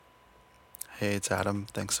Hey, it's Adam.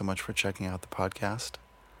 Thanks so much for checking out the podcast.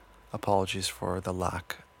 Apologies for the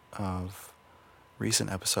lack of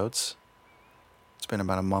recent episodes. It's been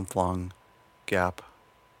about a month-long gap.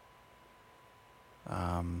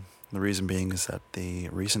 The reason being is that the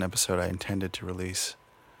recent episode I intended to release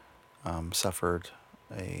suffered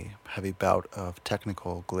a heavy bout of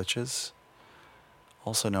technical glitches,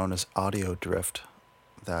 also known as audio drift,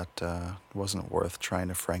 that wasn't worth trying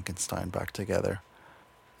to Frankenstein back together.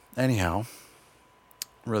 Anyhow,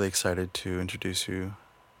 really excited to introduce you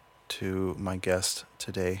to my guest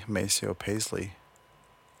today, Maceo Paisley.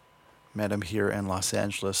 Met him here in Los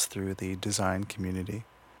Angeles through the design community.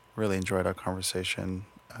 Really enjoyed our conversation,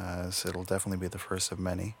 as it'll definitely be the first of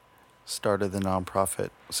many. Started the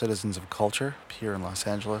nonprofit Citizens of Culture here in Los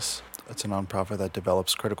Angeles. It's a nonprofit that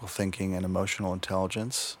develops critical thinking and emotional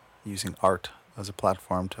intelligence using art as a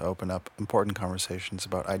platform to open up important conversations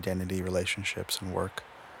about identity, relationships, and work.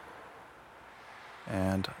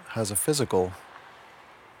 And has a physical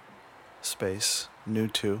space, new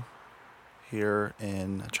too, here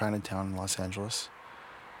in Chinatown in Los Angeles,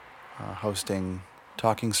 hosting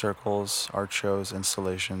talking circles, art shows,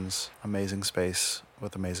 installations, amazing space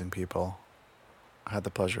with amazing people. I had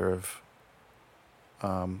the pleasure of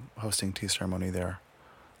hosting tea ceremony there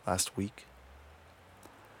last week.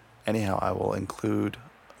 Anyhow, I will include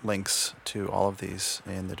links to all of these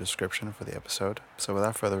in the description for the episode. So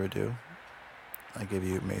without further ado, I give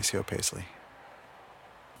you Maceo Paisley.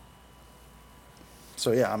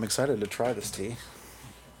 So yeah, I'm excited to try this tea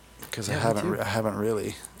because I haven't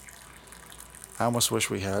really. I almost wish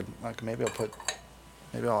we had, like, maybe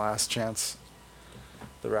I'll ask Chance,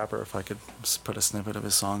 the rapper, if I could just put a snippet of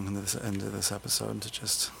his song into this episode to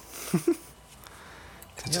just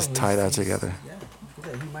tie that together. Yeah,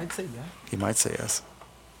 he might say yeah. He might say yes.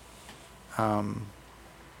 So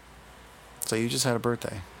you just had a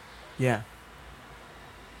birthday. Yeah.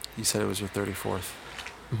 You said it was your 34th.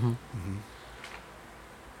 Mm-hmm. Mm-hmm.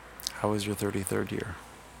 How was your 33rd year?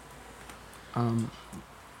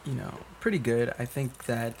 Pretty good. I think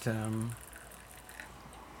that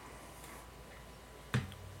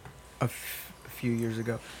a few years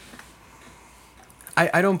ago,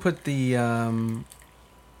 I don't put the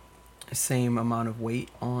same amount of weight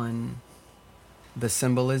on the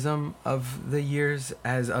symbolism of the years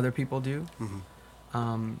as other people do. Mm-hmm.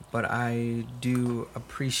 But I do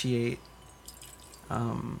appreciate,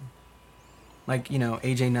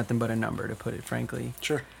 age ain't nothing but a number, to put it frankly.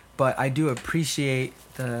 Sure. But I do appreciate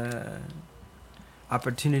the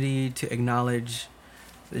opportunity to acknowledge,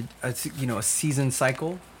 a season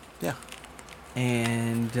cycle. Yeah.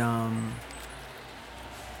 And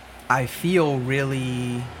I feel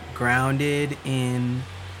really grounded in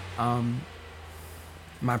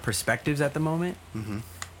my perspectives at the moment. Mm-hmm.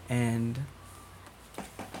 And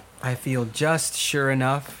I feel just sure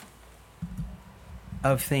enough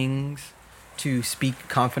of things to speak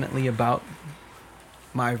confidently about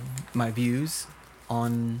my views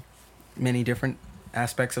on many different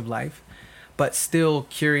aspects of life, but still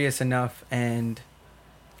curious enough and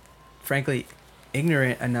frankly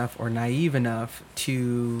ignorant enough or naive enough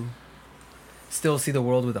to still see the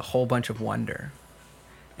world with a whole bunch of wonder.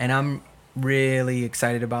 And I'm really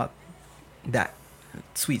excited about that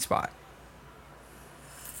sweet spot.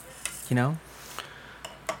 I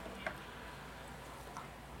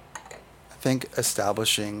think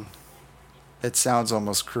establishing, it sounds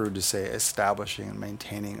almost crude to say establishing and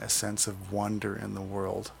maintaining a sense of wonder in the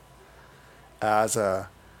world as a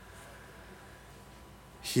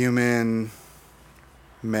human,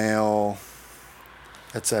 male,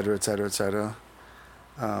 et cetera, et cetera, et cetera.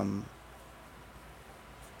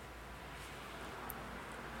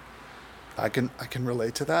 I can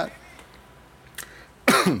relate to that.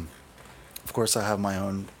 Of course, I have my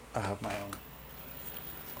own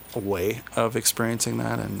way of experiencing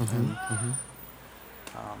that, and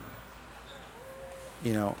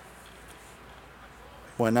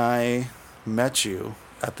when I met you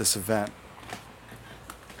at this event,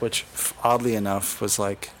 which oddly enough was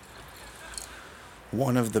like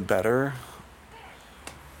one of the better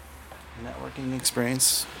networking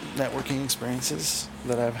experiences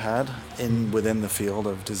that I've had within the field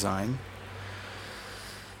of design,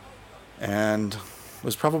 and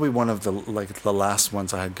was probably one of the last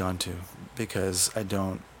ones I had gone to, because I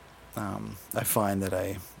find that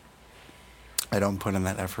I don't put in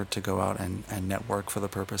that effort to go out and network for the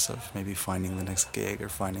purpose of maybe finding the next gig or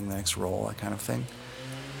finding the next role, that kind of thing.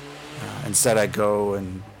 Instead, I go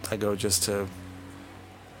just to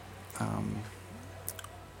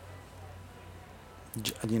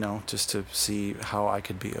just to see how I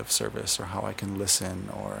could be of service, or how I can listen,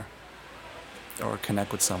 or or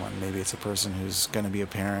connect with someone. Maybe it's a person who's going to be a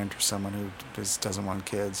parent, or someone who just doesn't want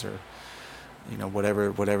kids, or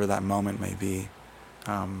whatever that moment may be.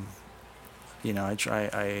 I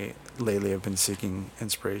lately have been seeking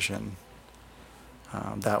inspiration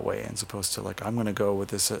that way, as opposed to like I'm going to go with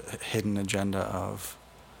this hidden agenda of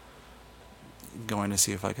going to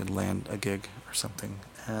see if I could land a gig or something.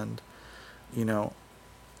 And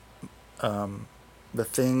the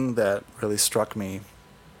thing that really struck me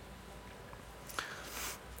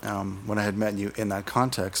when I had met you in that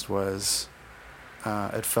context was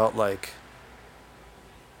it felt like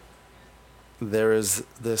there is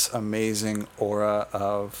this amazing aura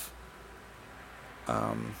of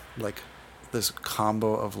like this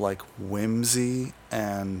combo of like whimsy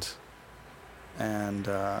and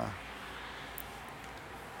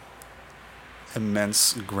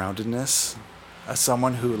immense groundedness. As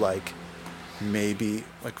someone who like maybe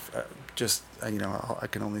like I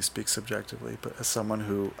can only speak subjectively, but as someone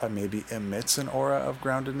who maybe emits an aura of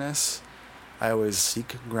groundedness, I always seek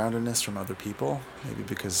groundedness from other people, maybe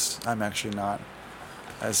because I'm actually not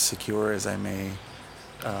as secure as I may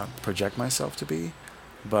project myself to be.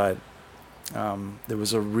 But there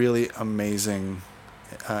was a really amazing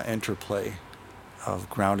interplay of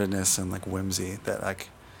groundedness and like whimsy that like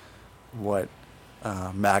what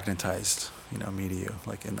magnetized me to you,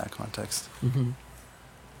 like in that context. Mm-hmm.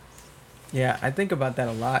 Yeah, I think about that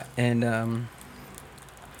a lot. And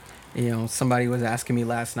somebody was asking me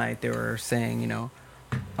last night. They were saying,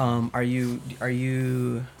 are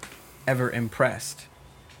you ever impressed?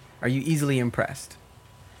 Are you easily impressed?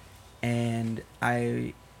 And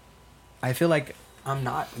I feel like I'm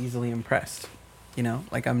not easily impressed.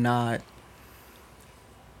 Like I'm not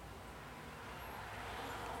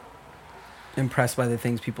impressed by the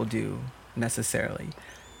things people do necessarily.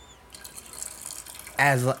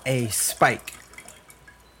 As a spike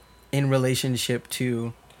in relationship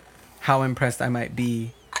to how impressed I might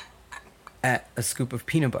be at a scoop of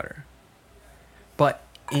peanut butter. But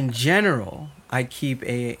in general, I keep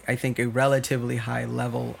I think a relatively high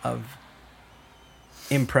level of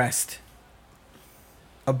impressed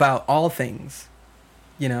about all things,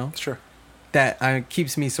 Sure. that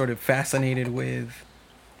keeps me sort of fascinated with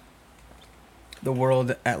the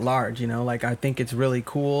world at large, like I think it's really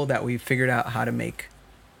cool that we figured out how to make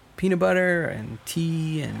peanut butter and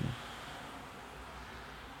tea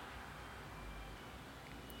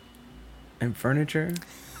and furniture.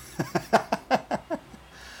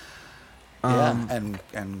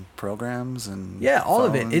 And programs and all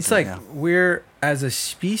of it. It's like yeah. We're as a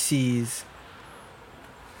species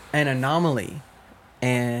an anomaly,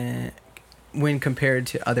 and when compared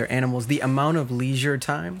to other animals, the amount of leisure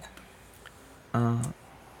time,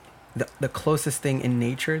 the closest thing in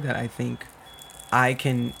nature that I think I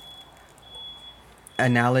can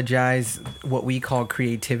analogize what we call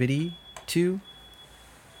creativity to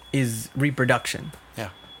is reproduction. Yeah.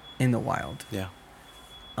 In the wild. Yeah.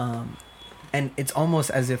 And it's almost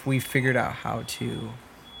as if we figured out how to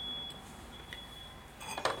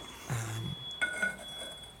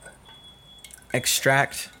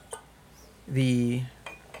extract the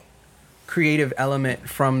creative element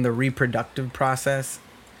from the reproductive process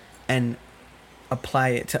and apply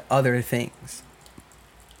it to other things,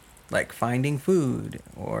 like finding food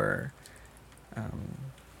or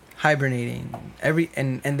hibernating,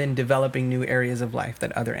 and then developing new areas of life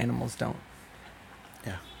that other animals don't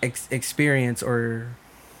experience, or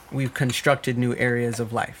we've constructed new areas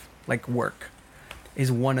of life, like work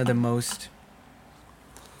is one of the most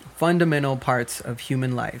fundamental parts of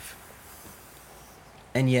human life,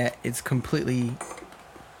 and yet it's completely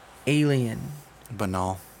alien.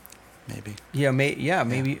 Banal, maybe. Maybe.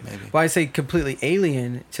 Maybe. Well, I say completely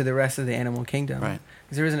alien to the rest of the animal kingdom, right?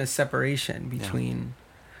 Because there isn't a separation between.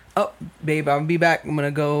 Oh, babe, I'll be back. I'm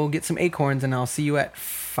gonna go get some acorns, and I'll see you at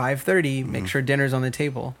 5:30. Make sure dinner's on the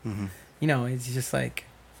table. Mm-hmm. It's just like,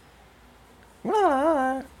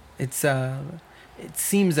 it's it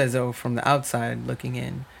seems as though from the outside looking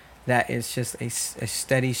in, that is just a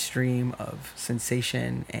steady stream of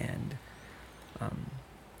sensation and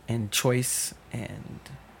choice and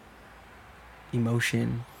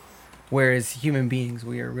emotion, whereas human beings,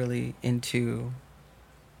 we are really into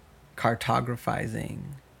cartographizing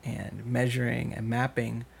and measuring and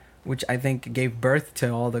mapping, which I think gave birth to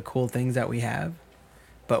all the cool things that we have.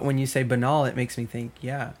 But when you say banal, it makes me think,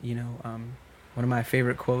 one of my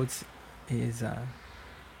favorite quotes is,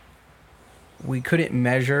 we couldn't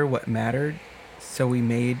measure what mattered, so we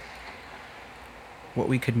made what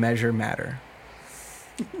we could measure matter.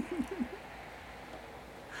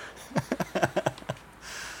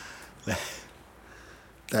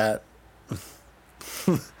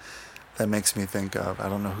 That makes me think of, I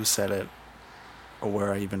don't know who said it or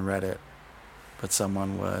where I even read it, but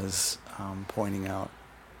someone was pointing out,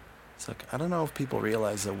 it's like, I don't know if people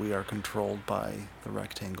realize that we are controlled by the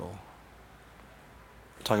rectangle.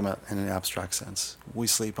 Talking about in an abstract sense. We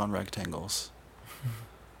sleep on rectangles.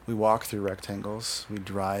 We walk through rectangles. We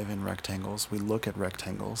drive in rectangles. We look at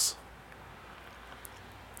rectangles.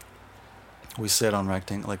 We sit on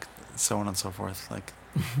rectangles, like so on and so forth. Like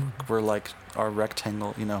we're like our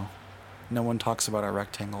rectangle, you know. No one talks about our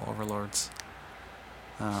rectangle overlords.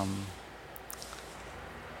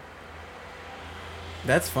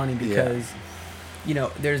 That's funny because, you know,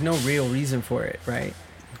 there's no real reason for it, right?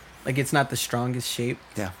 Like, it's not the strongest shape.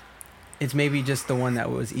 Yeah. It's maybe just the one that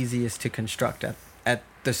was easiest to construct at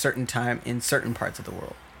the certain time in certain parts of the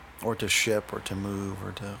world. Or to ship, or to move,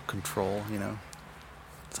 or to control, you know,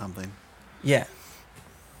 something. Yeah.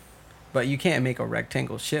 But you can't make a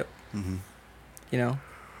rectangle ship, Mm-hmm. you know?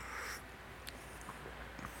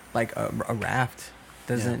 Like a raft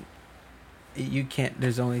doesn't... You can't...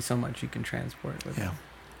 There's only so much you can transport with it.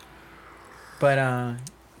 But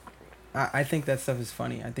I think that stuff is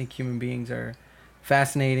funny. I think human beings are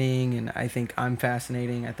fascinating, and I think I'm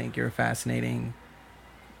fascinating. I think you're fascinating.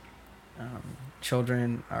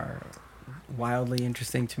 Children are wildly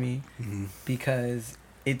interesting to me because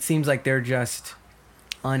it seems like they're just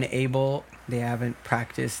unable, they haven't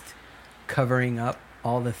practiced covering up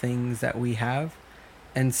all the things that we have.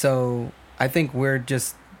 And so I think we're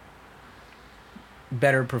just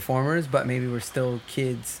better performers, but maybe we're still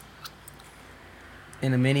kids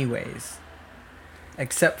in many ways,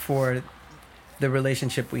 except for the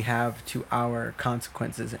relationship we have to our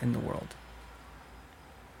consequences in the world.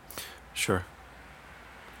 Sure.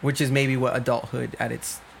 Which is maybe what adulthood at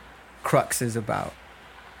its crux is about.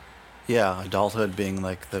 Yeah, adulthood being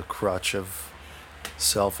like the crutch of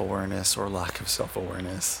self-awareness or lack of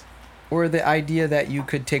self-awareness. Or the idea that you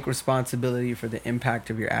could take responsibility for the impact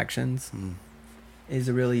of your actions is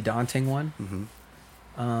a really daunting one.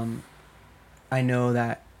 Mm-hmm. I know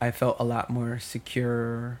that I felt a lot more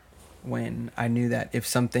secure when I knew that if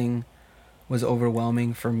something was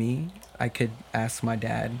overwhelming for me, I could ask my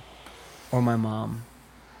dad or my mom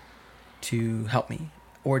to help me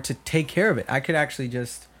or to take care of it. I could actually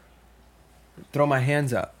just throw my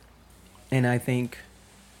hands up. And I think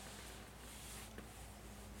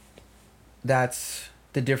that's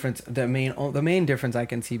the difference. The main difference I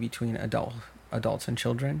can see between adults and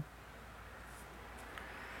children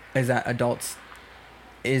is that adults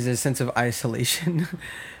is a sense of isolation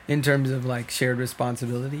in terms of like shared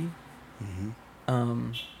responsibility.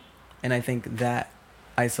 Mm-hmm. And I think that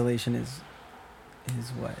isolation is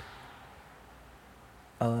what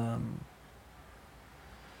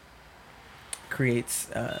creates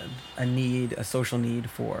a social need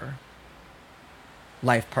for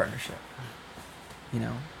life partnership, you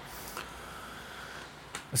know,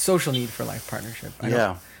 a social need for life partnership.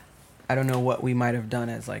 I don't know what we might have done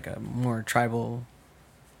as like a more tribal.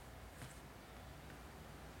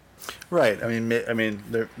 Right. I mean,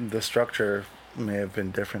 the structure may have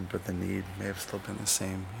been different, but the need may have still been the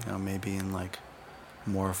same. You know, maybe in like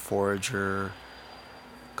more forager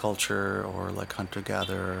culture or like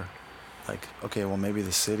hunter-gatherer. Like, okay, well, maybe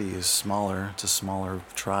the city is smaller. It's a smaller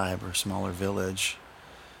tribe or smaller village.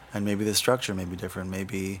 And maybe the structure may be different.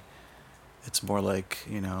 Maybe it's more like,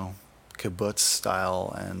 you know, kibbutz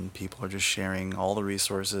style, and people are just sharing all the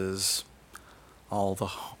resources, all the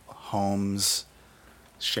homes,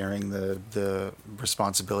 sharing the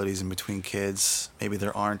responsibilities in between kids. Maybe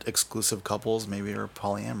there aren't exclusive couples. Maybe there are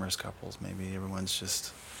polyamorous couples. Maybe everyone's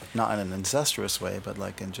just not in an incestuous way, but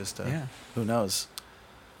like in just who knows?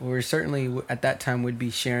 We're certainly at that time would be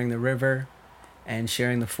sharing the river and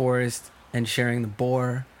sharing the forest and sharing the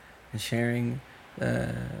boar and sharing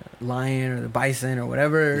the lion or the bison or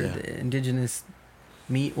whatever the indigenous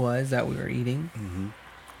meat was that we were eating,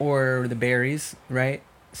 or the berries, right?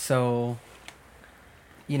 So,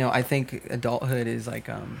 you know, I think adulthood is like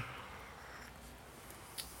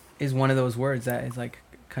is one of those words that is like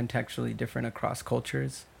contextually different across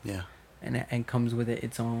cultures. Yeah. And comes with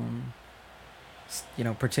its own, you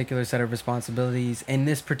know, particular set of responsibilities. In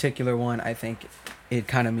this particular one, I think it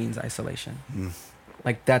kind of means isolation.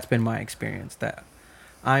 Like, that's been my experience, that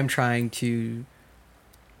I'm trying to,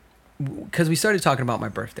 because we started talking about my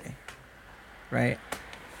birthday, right?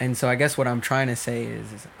 And so I guess what I'm trying to say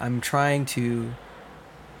is I'm trying to,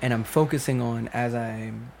 and I'm focusing on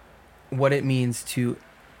what it means to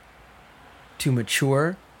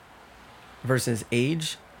mature versus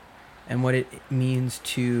age, and what it means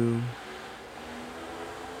to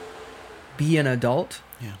be an adult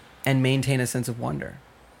and maintain a sense of wonder.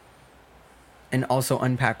 and also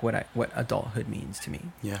unpack what adulthood means to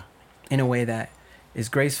me Yeah. in a way that is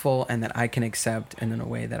graceful and that I can accept, and in a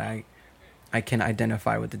way that I can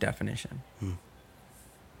identify with the definition. Hmm.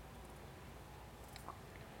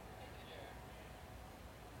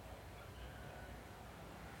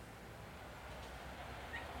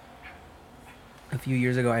 A few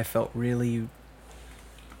years ago, I felt really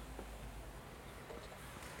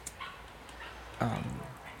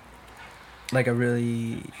like a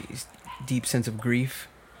really deep sense of grief.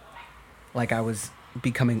 Like I was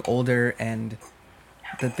becoming older, and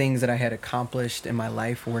the things that I had accomplished in my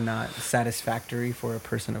life were not satisfactory for a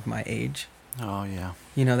person of my age. Oh, yeah.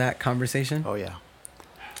 You know that conversation? Oh, yeah.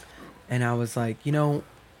 And I was like,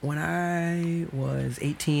 when I was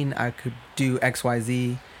 18, I could do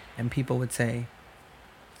XYZ, and people would say,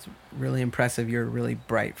 it's really impressive, you're really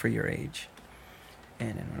bright for your age.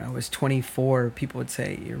 And then when I was 24, people would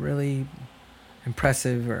say, you're really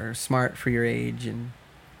impressive or smart for your age. And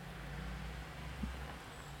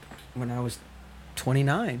when I was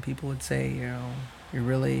 29, people would say, you're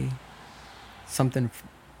really something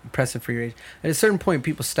impressive for your age. At a certain point,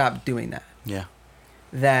 people stopped doing that. Yeah.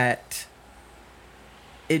 That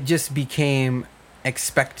it just became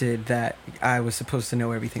expected that I was supposed to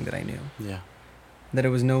know everything that I knew. Yeah. That it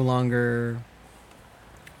was no longer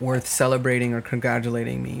worth celebrating or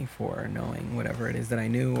congratulating me for knowing whatever it is that I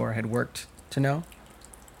knew or had worked to know.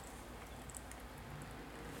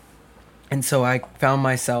 And so I found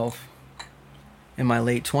myself in my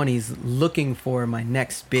late 20s looking for my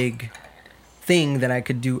next big thing that I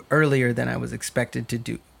could do earlier than I was expected to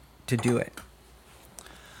do it.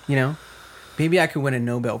 Maybe I could win a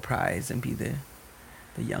Nobel Prize and be the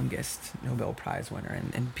youngest Nobel Prize winner.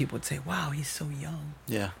 And people would say, wow, he's so young.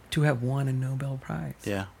 Yeah. To have won a Nobel Prize.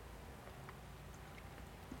 Yeah.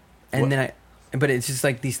 And but it's just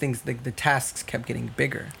like these things, the tasks kept getting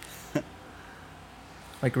bigger.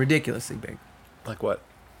 Like ridiculously big. Like what?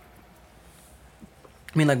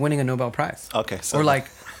 I mean, like winning a Nobel Prize. Okay. So or like,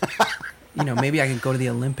 maybe I could go to the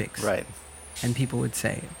Olympics. Right. And people would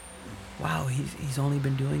say, wow, he's only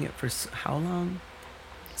been doing it for how long?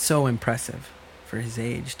 So impressive for his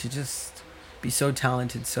age to just be so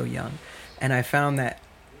talented so young. And I found that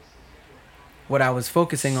what I was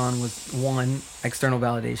focusing on was, one, external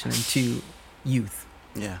validation, and two, youth.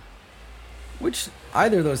 Yeah. Which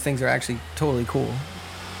either of those things are actually totally cool.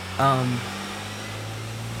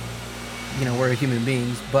 We're human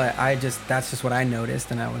beings, but that's just what I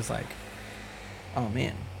noticed, and I was like, oh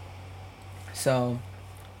man. So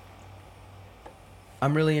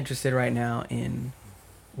I'm really interested right now in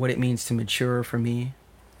what it means to mature for me,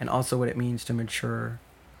 and also what it means to mature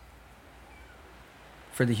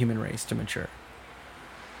for the human race to mature.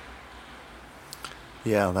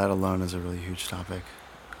 Yeah, that alone is a really huge topic.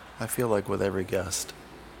 I feel like with every guest,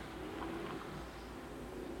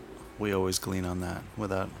 we always glean on that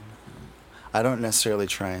I don't necessarily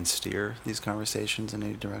try and steer these conversations in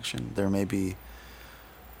any direction. There may be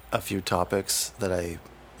a few topics that I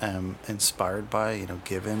am inspired by,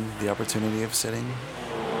 given the opportunity of sitting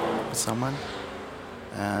with someone.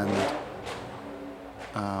 And,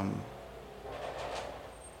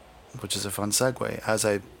 which is a fun segue.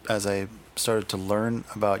 As I started to learn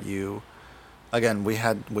about you, again, we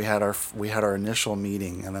had our initial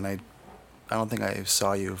meeting, and then I don't think I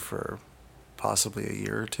saw you for possibly a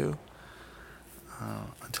year or two,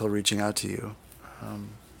 until reaching out to you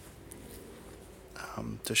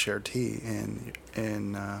to share tea in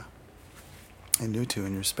Nutu,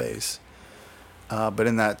 in your space. But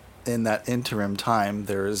in that interim time,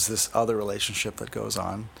 there is this other relationship that goes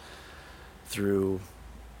on through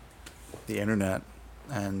the internet,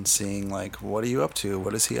 and seeing like, what are you up to?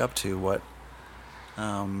 What is he up to? What,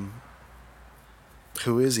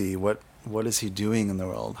 who is he? What is he doing in the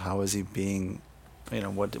world? How is he being,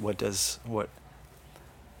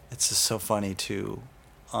 it's just so funny to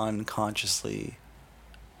unconsciously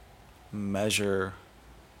measure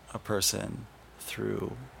a person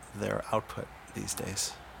through their output these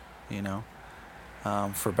days,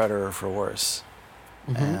 for better or for worse.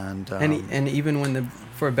 Mm-hmm. And even when the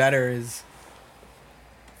for better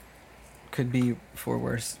could be for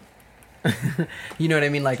worse. You know what I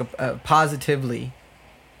mean? Like positively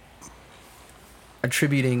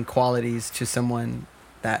attributing qualities to someone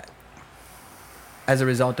that, as a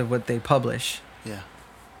result of what they publish. Yeah.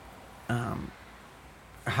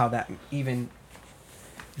 How that even,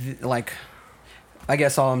 like, I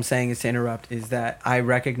guess all I'm saying is, to interrupt, is that I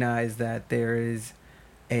recognize that there is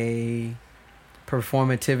a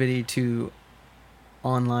performativity to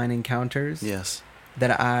online encounters. Yes.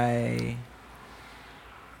 That I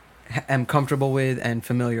am comfortable with and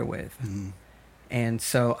familiar with. Mm-hmm. And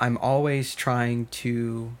so I'm always trying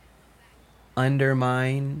to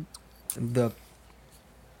undermine the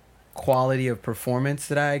quality of performance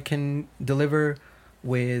that I can deliver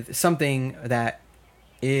with something that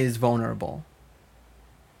is vulnerable.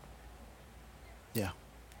 Yeah.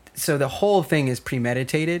 So the whole thing is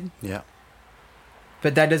premeditated, Yeah.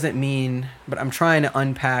 but that doesn't mean, but I'm trying to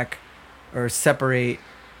unpack or separate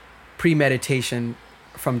premeditation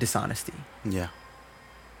from dishonesty. Yeah.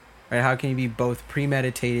 Right? How can you be both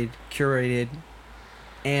premeditated, curated,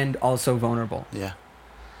 and also vulnerable? Yeah.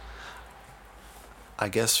 I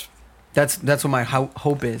guess. That's what my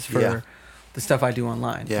hope is for Yeah. the stuff I do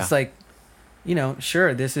online. Yeah. It's like,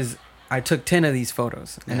 sure, this is, I took 10 of these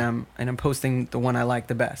photos and Yeah. I'm posting the one I like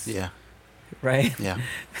the best. Yeah. Right? Yeah.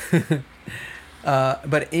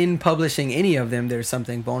 But in publishing any of them, there's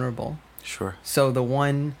something vulnerable. Sure. So the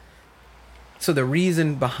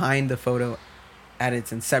reason behind the photo at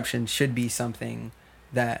its inception should be something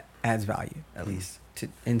that adds value, at least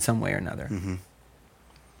in some way or another. Mm-hmm.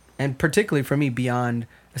 And particularly for me, beyond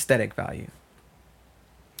aesthetic value.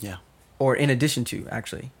 Yeah. Or in addition to,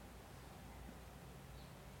 actually.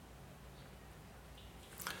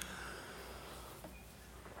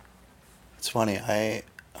 It's funny. I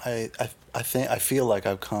feel like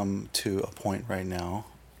I've come to a point right now.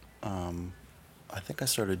 I think I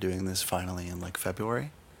started doing this finally in like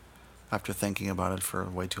February, after thinking about it for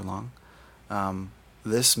way too long.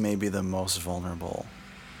 This may be the most vulnerable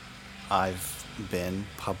I've been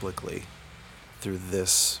publicly through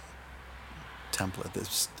this template,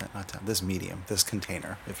 this medium, this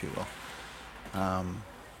container, if you will.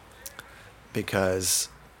 Because,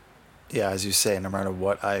 yeah, as you say, no matter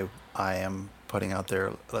what I am putting out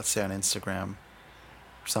there, let's say on Instagram,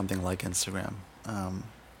 something like Instagram, I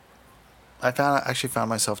actually found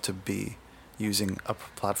myself to be using a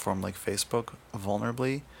platform like Facebook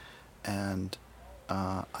vulnerably, and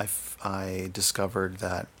I discovered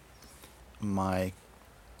that my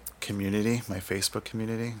community, my Facebook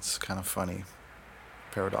community, it's kind of funny,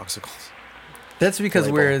 paradoxical. That's because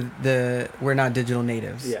Label. we're not digital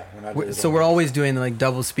natives. Yeah, we're not digital So we're natives. always doing like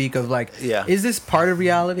double speak of like, Yeah. is this part of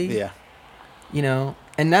reality? Yeah.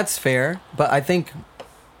 And that's fair, but I think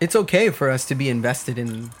it's okay for us to be invested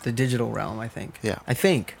in the digital realm, I think. Yeah. I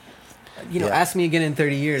think. Yeah. Ask me again in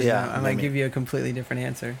 30 years. Yeah, I might give you a completely different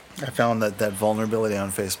answer. I found that vulnerability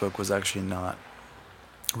on Facebook was actually not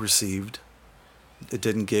received. It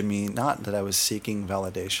didn't give me, not that I was seeking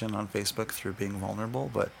validation on Facebook through being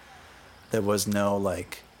vulnerable, but there was no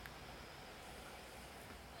like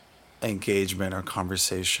engagement or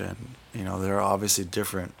conversation. There are obviously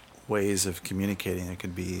different ways of communicating. It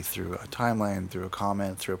could be through a timeline, through a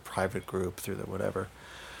comment, through a private group, through the whatever.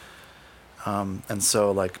 And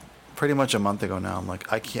so like pretty much a month ago now, I'm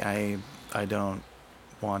like, I don't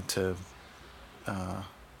want to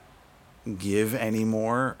give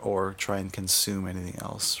anymore or try and consume anything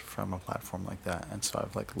else from a platform like that. And so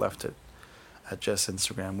I've like left it at just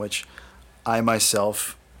Instagram, which I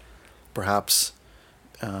myself, perhaps,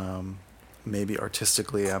 maybe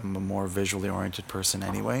artistically, I'm a more visually oriented person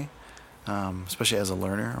anyway. Especially as a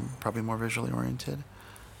learner, I'm probably more visually oriented,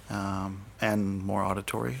 and more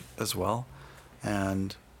auditory as well.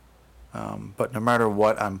 And but no matter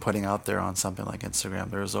what I'm putting out there on something like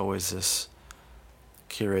Instagram, there's always this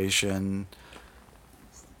curation.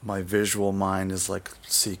 My visual mind is like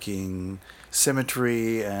seeking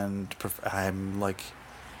symmetry, and I'd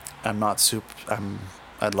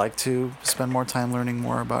like to spend more time learning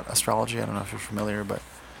more about astrology. I don't know if you're familiar, but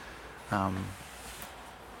I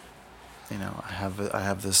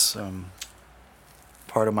have this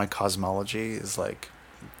part of my cosmology is like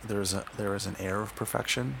there is an air of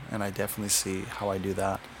perfection, and I definitely see how I do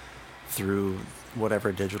that through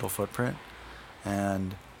whatever digital footprint.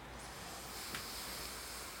 And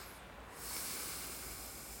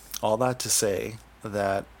all that to say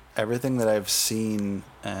that everything that I've seen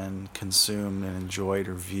and consumed and enjoyed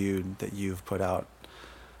or viewed that you've put out,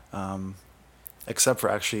 except for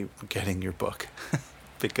actually getting your book,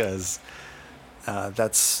 because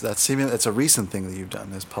that's a recent thing that you've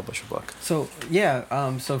done, is publish a book. So yeah,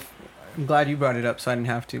 I'm glad you brought it up, so I didn't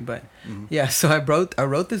have to. But Mm-hmm. yeah, so I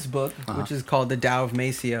wrote this book, Uh-huh. which is called The Tao of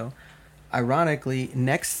Maceo. Ironically,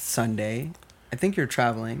 next Sunday, I think you're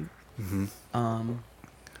traveling. Mm-hmm.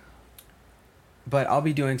 But I'll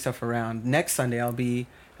be doing stuff around. Next Sunday, I'll be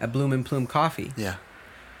at Bloom and Plume Coffee Yeah.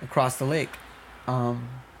 across the lake. I'll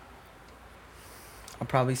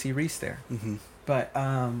probably see Reese there. Mm-hmm. But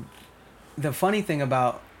the funny thing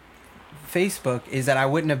about Facebook is that I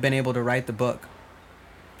wouldn't have been able to write the book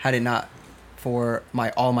had it not for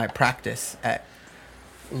all my practice at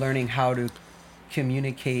learning how to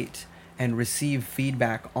communicate and receive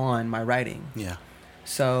feedback on my writing. Yeah.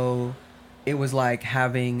 So it was like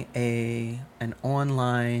having an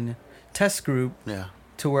online test group Yeah.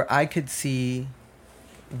 to where I could see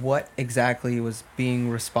what exactly was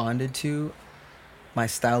being responded to, my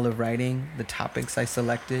style of writing, the topics I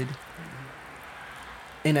selected,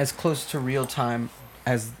 in as close to real time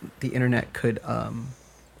as the internet could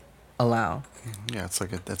allow. Yeah, it's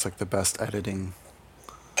like the best editing.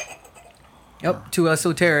 Yep, too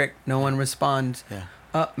esoteric. No one responds. Yeah.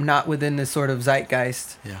 Not within this sort of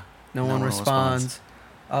zeitgeist. Yeah. No one responds.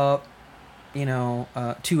 Too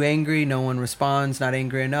angry. No one responds. Not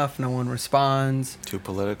angry enough. No one responds. Too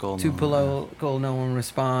political. Too political. No one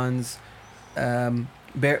responds.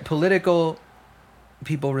 Political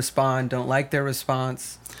people respond. Don't like their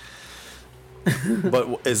response.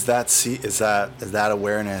 But is that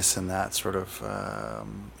awareness and that sort of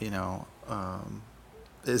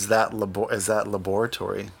is that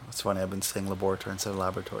laboratory? It's funny, I've been saying laboratory instead of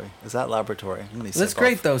laboratory. Is that laboratory? That's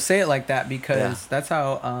great though. Say it like that because that's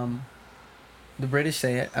how the British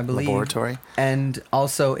say it, I believe. Laboratory. And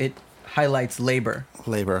also it highlights labor.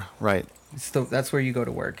 Labor, right. So that's where you go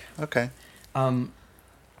to work. Okay.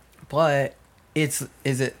 But is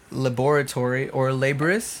it laboratory or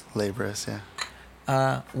laborious? Laborious, yeah.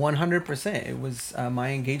 100%. It was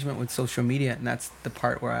my engagement with social media, and that's the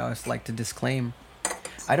part where I always like to disclaim.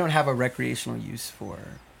 I don't have a recreational use for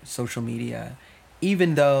social media,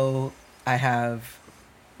 even though I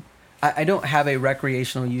don't have a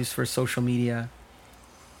recreational use for social media.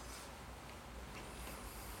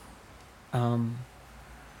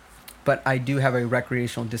 But I do have a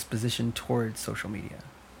recreational disposition towards social media.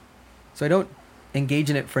 So I don't engage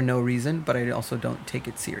in it for no reason, but I also don't take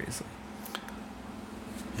it seriously.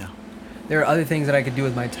 Yeah. There are other things that I could do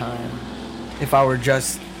with my time if I were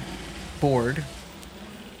just bored.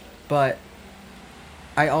 But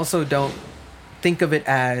I also don't think of it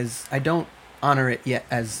as, I don't honor it yet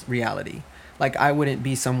as reality. Like, I wouldn't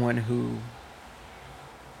be someone who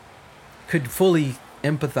could fully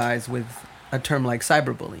empathize with a term like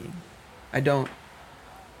cyberbullying. I don't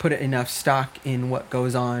put enough stock in what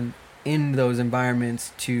goes on in those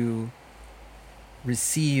environments to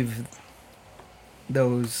receive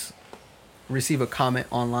a comment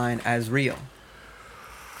online as real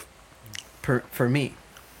for me.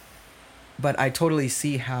 But I totally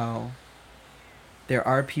see how there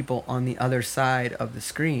are people on the other side of the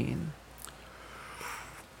screen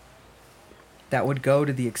that would go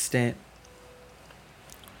to the extent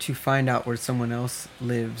to find out where someone else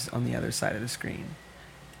lives on the other side of the screen.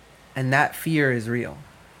 And that fear is real.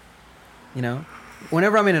 You know?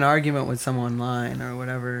 Whenever I'm in an argument with someone online or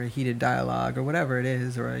whatever, a heated dialogue or whatever it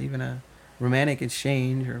is, or even a romantic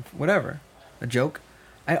exchange or whatever, a joke,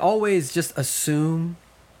 I always just assume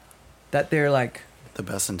that they're like... the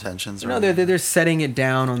best intentions. No, they're setting it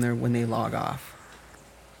down on when they log off.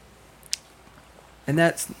 And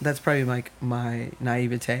that's probably like my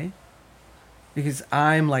naivete. Because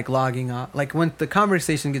I'm like logging off. Like when the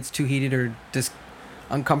conversation gets too heated or just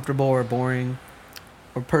uncomfortable or boring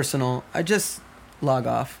or personal, I just log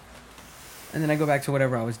off. And then I go back to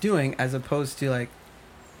whatever I was doing, as opposed to like,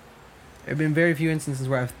 there have been very few instances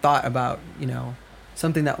where I've thought about,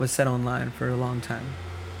 something that was said online for a long time.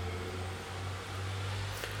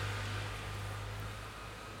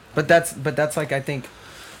 But that's like, I think,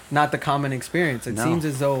 not the common experience. It seems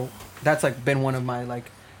as though that's like been one of my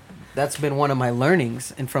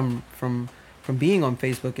learnings, and from being on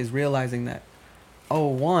Facebook, is realizing that,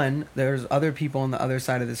 there's other people on the other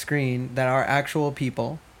side of the screen that are actual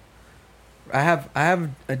people. I have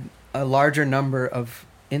a larger number of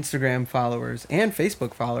Instagram followers and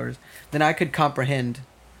Facebook followers than I could comprehend.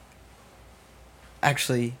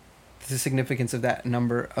 Actually, the significance of that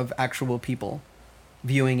number of actual people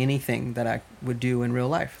viewing anything that I would do in real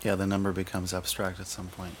life. Yeah, the number becomes abstract at some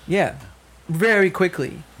point. Yeah. Very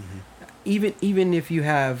quickly. Mm-hmm. Even if you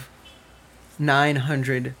have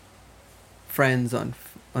 900 friends on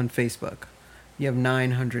Facebook, you have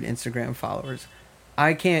 900 Instagram followers,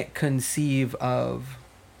 I can't conceive of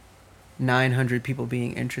 900 people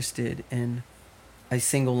being interested in a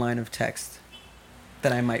single line of text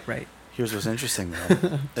that I might write. Here's what's interesting,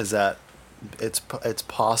 though, is that it's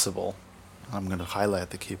possible. I'm going to highlight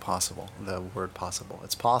the word possible.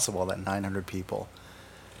 It's possible that 900 people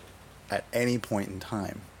at any point in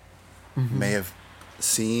time may have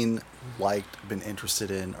seen, liked, been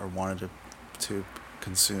interested in, or wanted to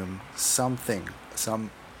consume something,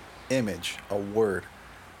 some image, a word,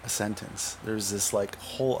 a sentence. There's this like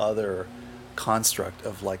whole other construct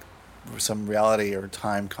of like some reality or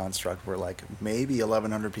time construct where like maybe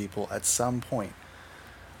 1,100 people at some point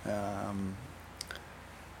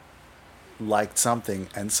liked something,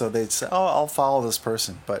 and so they'd say, "Oh, I'll follow this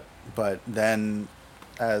person," but then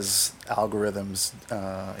as algorithms,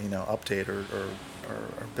 update or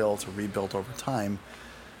built or rebuilt over time,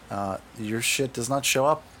 your shit does not show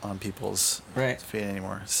up on people's Right. feed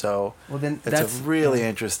anymore. So Well, then it's that's a really yeah.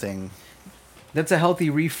 interesting. That's a healthy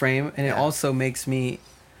reframe, and it Yeah. also makes me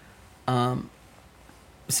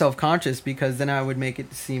self-conscious, because then I would make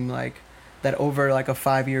it seem like that over like a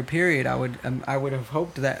 5-year period, I would have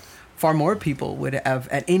hoped that far more people would have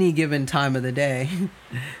at any given time of the day,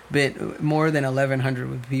 but more than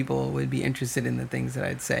 1,100 people would be interested in the things that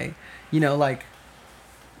I'd say. Like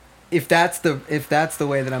if that's the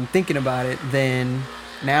way that I'm thinking about it, then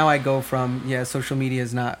now I go from social media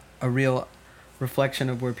is not a real reflection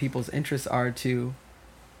of where people's interests are to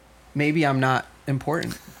maybe I'm not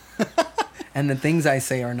important. And the things I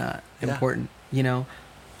say are not Yeah. important,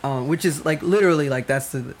 which is like literally like that's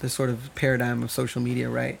the sort of paradigm of social media,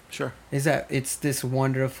 right? Sure. Is that it's this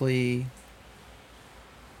wonderfully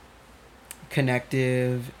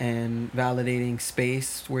connective and validating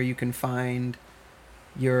space where you can find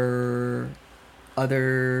your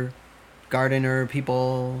other gardener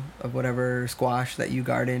people of whatever squash that you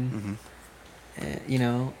garden,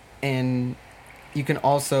 and you can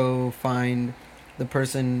also find the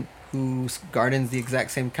person who gardens the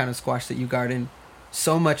exact same kind of squash that you garden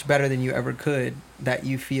so much better than you ever could that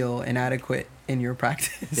you feel inadequate in your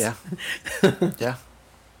practice. Yeah. Yeah.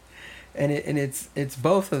 And it's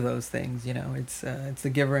both of those things, it's the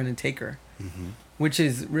giver and the taker, Mm-hmm. which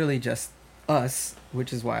is really just us,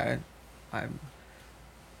 which is why I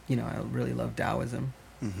really love Taoism.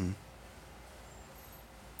 Mm-hmm.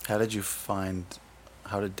 How did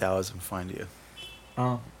Taoism find you?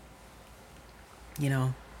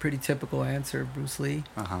 Pretty typical answer, Bruce Lee.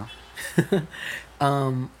 Uh-huh.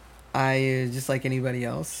 I just like anybody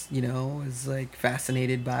else, was like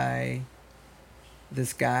fascinated by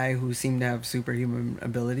this guy who seemed to have superhuman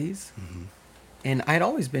abilities. Mm-hmm. And I'd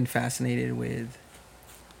always been fascinated with,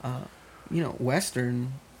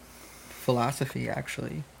 Western philosophy,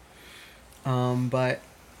 actually. But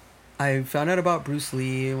I found out about Bruce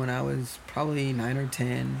Lee when I was probably 9 or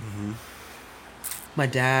 10. Mm-hmm. My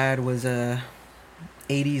dad was a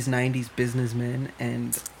 80s, 90s businessman,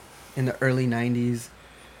 and in the early 90s,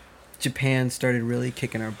 Japan started really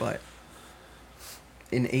kicking our butt.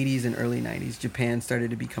 In 80s and early 90s, Japan started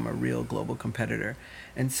to become a real global competitor.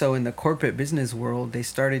 And so in the corporate business world, they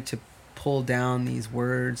started to pull down these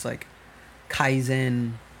words like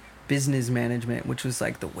Kaizen, business management, which was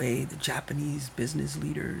like the way the Japanese business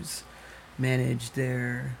leaders managed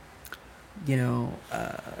their,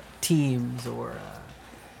 teams, or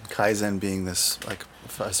Kaizen being this, like,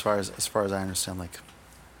 as far as I understand, like,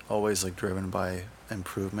 always like driven by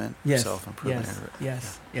improvement, yes, self-improvement.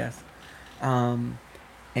 yes.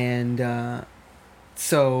 And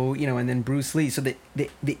so and then Bruce Lee. So the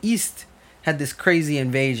East had this crazy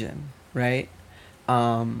invasion, right?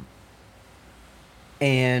 And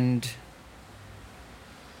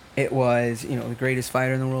it was the greatest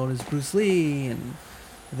fighter in the world is Bruce Lee, and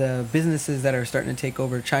the businesses that are starting to take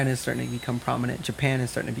over, China is starting to become prominent, Japan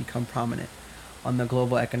is starting to become prominent on the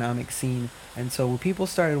global economic scene. And so people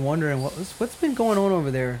started wondering what's been going on over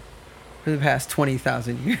there for the past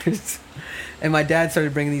 20,000 years. And my dad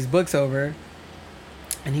started bringing these books over,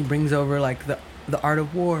 and he brings over like the Art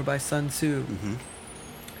of War by Sun Tzu. Mm-hmm.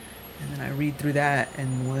 And then I read through that,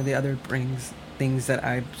 and one of the other things that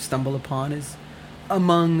I stumble upon is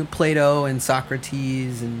among Plato and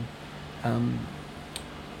Socrates and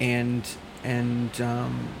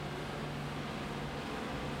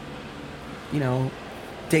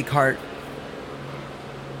Descartes,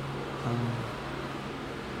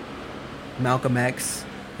 Malcolm X,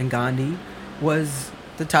 and Gandhi was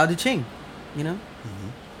the Tao Te Ching, Mm-hmm.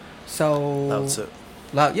 So Lao Tzu.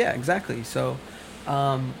 Yeah, exactly. So,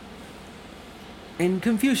 and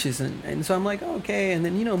Confucius, and so I'm like, oh, okay, and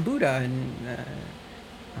then Buddha, and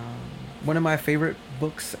one of my favorite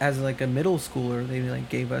books as like a middle schooler, they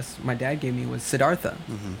like my dad gave me was Siddhartha.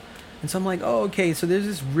 Mm-hmm. And so I'm like, oh, okay, so there's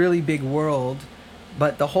this really big world,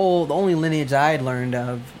 but the only lineage I had learned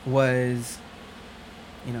of was,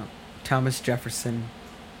 Thomas Jefferson,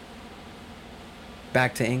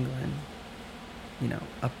 back to England,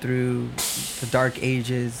 up through the Dark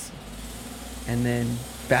Ages, and then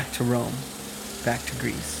back to Rome, back to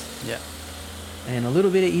Greece. Yeah. And a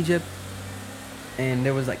little bit of Egypt, and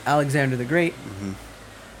there was like Alexander the Great, Mm-hmm.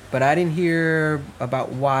 but I didn't hear about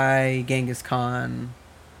why Genghis Khan,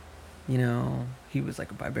 he was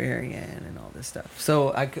like a barbarian and all this stuff.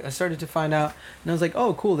 So I started to find out, and I was like,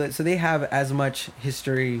 oh, cool. So they have as much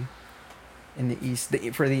history in the East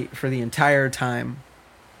for the entire time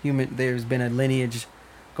there's been a lineage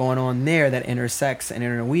going on there that intersects and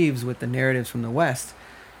interweaves with the narratives from the West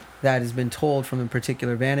that has been told from a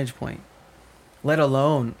particular vantage point, let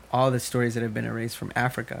alone all the stories that have been erased from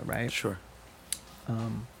Africa, right? Sure.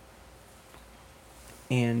 Um,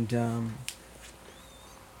 and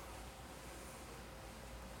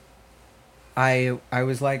I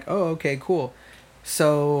was like, oh, okay, cool.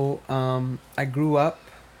 So I grew up,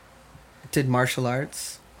 did martial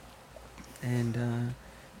arts, and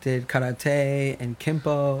did karate and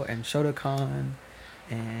kempo and shotokan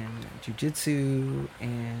and jujitsu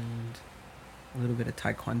and a little bit of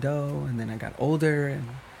taekwondo, and then I got older and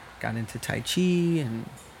got into tai chi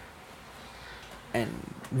and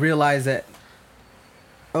realized that,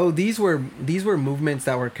 oh, these were movements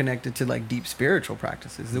that were connected to like deep spiritual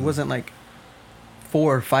practices. It wasn't like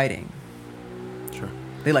for fighting. Sure.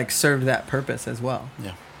 They like served that purpose as well.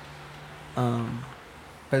 Yeah.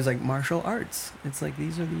 But it's like martial arts. It's like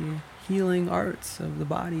these are the healing arts of the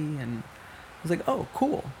body, and I was like, oh,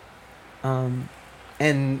 cool.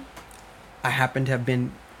 And I happened to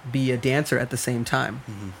be a dancer at the same time,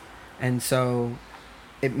 and so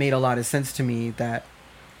it made a lot of sense to me that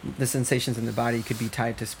the sensations in the body could be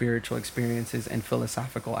tied to spiritual experiences and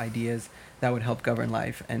philosophical ideas that would help govern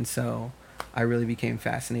life. And so I really became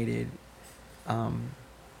fascinated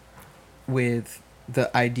with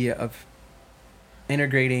the idea of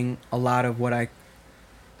integrating a lot of what I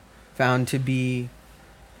found to be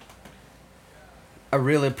a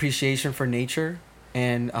real appreciation for nature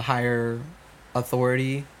and a higher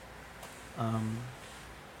authority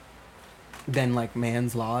than like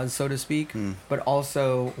man's laws, so to speak, but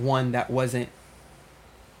also one that wasn't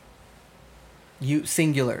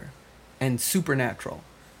singular and supernatural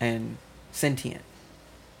and sentient,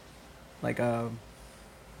 like a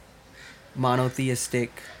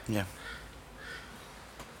monotheistic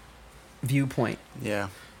viewpoint. Yeah.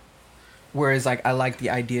 Whereas like I like the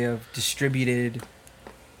idea of distributed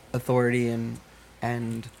authority and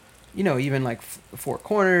you know, even like four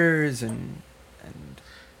corners and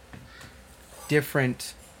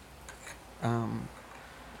different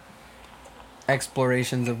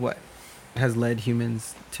explorations of what has led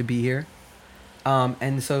humans to be here.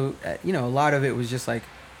 And so you know, a lot of it was just like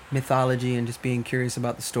mythology and just being curious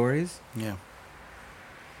about the stories. Yeah.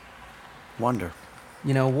 Wonder.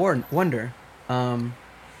 You know, wonder.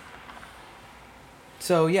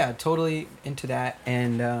 So yeah, totally into that,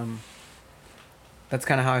 and that's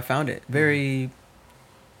kind of how I found it. Very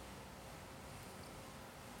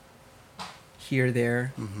here,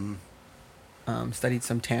 there. Studied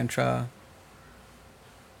some tantra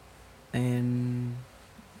and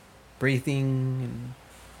breathing, and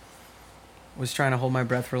was trying to hold my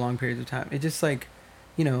breath for long periods of time. It just like,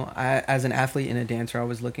 you know, as an athlete and a dancer, I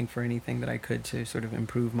was looking for anything that I could to sort of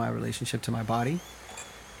improve my relationship to my body.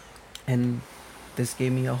 And this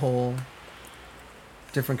gave me a whole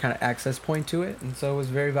different kind of access point to it, and so it was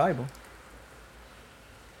very valuable.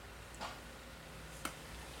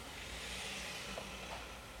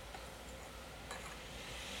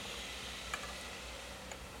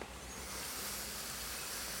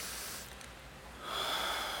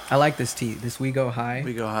 I like this tea, this We Go High.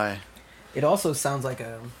 We Go High. It also sounds like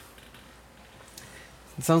it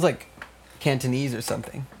sounds like Cantonese or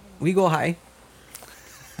something. We Go High.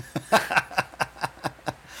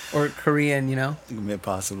 Or Korean, you know?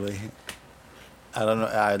 Possibly. I don't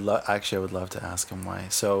know. Actually, I would love to ask him why.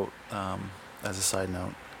 So, as a side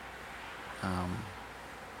note,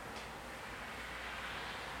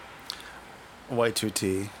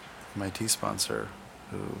 Y2T, my tea sponsor,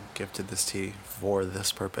 who gifted this tea for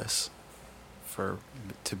this purpose,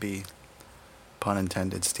 to be, pun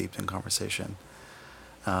intended, steeped in conversation.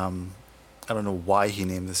 I don't know why he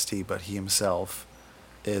named this tea, but he himself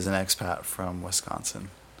is an expat from Wisconsin.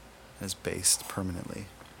 Is based permanently.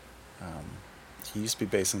 He used to be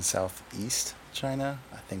based in southeast China,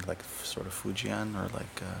 I think like sort of Fujian or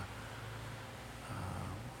like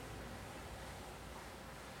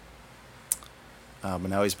but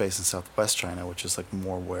now he's based in southwest China, which is like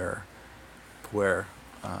more where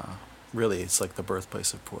really it's like the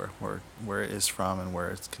birthplace of pu'er, where it is from and where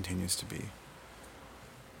it continues to be,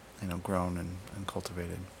 you know, grown and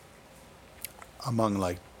cultivated among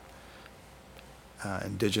like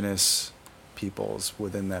indigenous peoples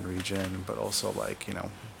within that region, but also like, you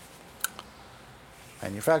know,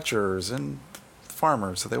 manufacturers and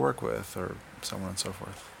farmers that they work with, or so on and so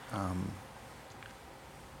forth.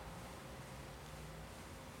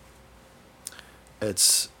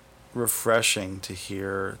 It's refreshing to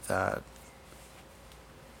hear that,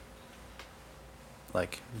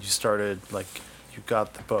 like, you started, like, you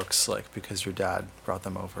got the books like because your dad brought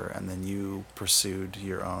them over, and then you pursued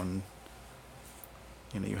your own.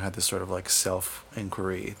 You had this sort of like self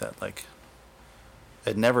inquiry that like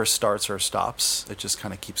it never starts or stops. It just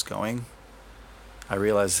kind of keeps going. I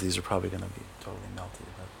realize these are probably going to be totally melted,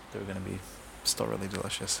 but they're going to be still really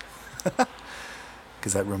delicious.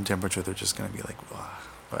 Because at room temperature, they're just going to be like, ugh.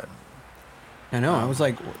 But I know. I was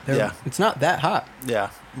like, yeah. It's not that hot. yeah,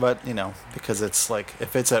 but because it's like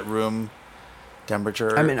if it's at room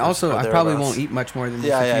temperature. I mean, also, I probably won't eat much more than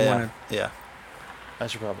this if you want to. Yeah, I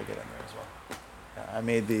should probably get in there as well. Yeah, I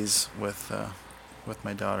made these with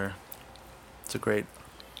my daughter. It's a great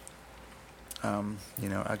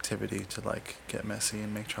activity to like get messy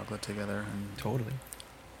and make chocolate together, and Totally.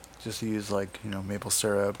 just use like maple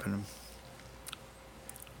syrup and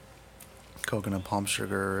coconut palm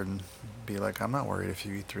sugar, and be like, I'm not worried if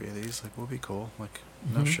you eat 3 of these. Like, we'll be cool. Like,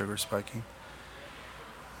 no sugar spiking.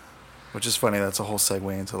 Which is funny. That's a whole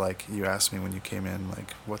segue into like you asked me when you came in,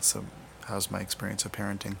 like, how's my experience of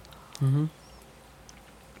parenting? Mm-hmm.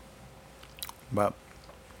 But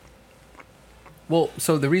well,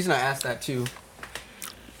 so the reason I asked that too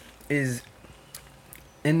is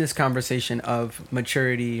in this conversation of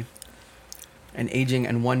maturity and aging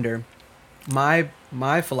and wonder, my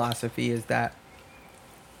philosophy is that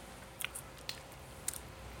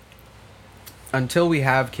until we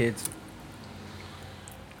have kids,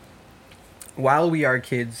 while we are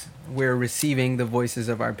kids, we're receiving the voices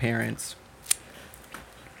of our parents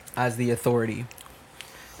as the authority.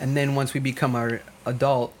 And then once we become our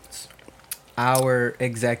adults, our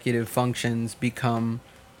executive functions become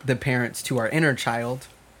the parents to our inner child.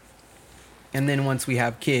 And then once we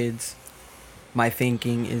have kids, my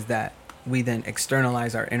thinking is that we then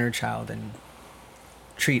externalize our inner child and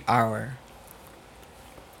treat our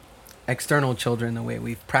external children the way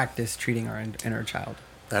we've practiced treating our inner child.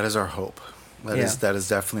 that is our hope. That is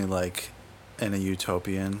definitely like in a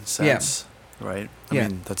utopian sense, right? I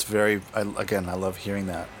mean, that's very. I love hearing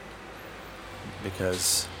that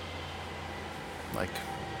because, like,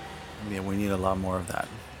 we need a lot more of that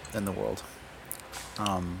in the world.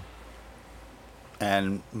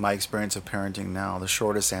 And my experience of parenting now, the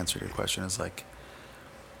shortest answer to your question is like,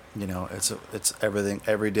 it's everything,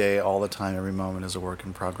 every day, all the time, every moment is a work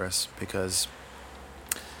in progress, because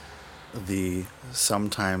the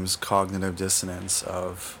sometimes cognitive dissonance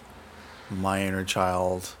of my inner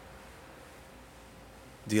child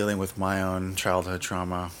dealing with my own childhood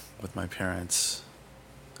trauma with my parents,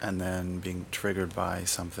 and then being triggered by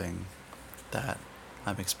something that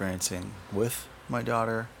I'm experiencing with my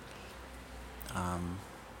daughter,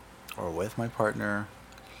 or with my partner.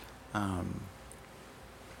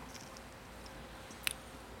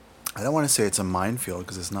 I don't want to say it's a minefield,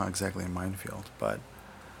 because it's not exactly a minefield, but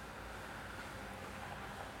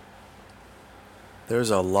there's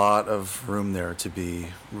a lot of room there to be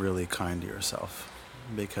really kind to yourself,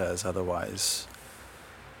 because otherwise,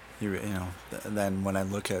 then when I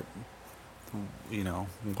look at,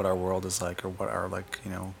 what our world is like, or what our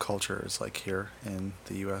culture is like here in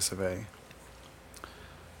the U.S. of A.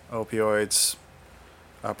 Opioids,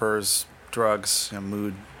 uppers, drugs,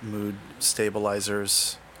 mood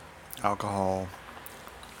stabilizers, alcohol.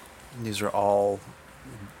 These are all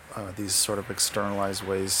these sort of externalized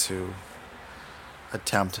ways to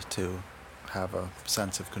attempt to have a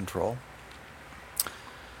sense of control,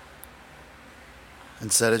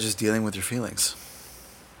 instead of just dealing with your feelings.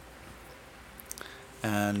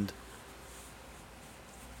 And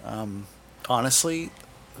honestly,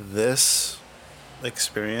 this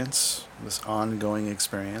ongoing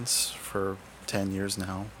experience for 10 years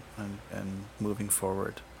now, and moving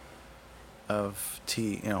forward, of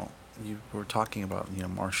you were talking about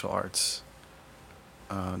martial arts.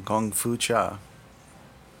 Gong Fu Cha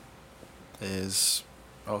is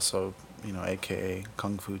also aka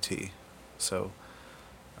Kung Fu Tea. So,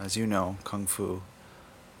 as you know, Kung Fu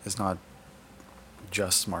is not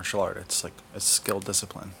just martial art. It's skilled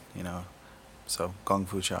discipline. So Gong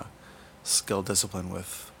Fu Cha, skilled discipline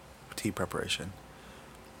with tea preparation.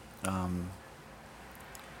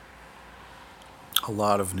 A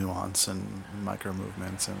lot of nuance and micro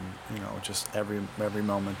movements, and just every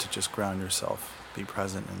moment to just ground yourself, be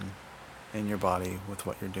present in your body with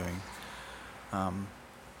what you're doing.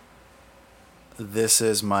 This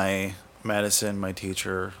is my medicine, my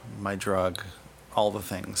teacher, my drug, all the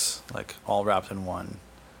things, like all wrapped in one,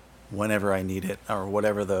 whenever I need it, or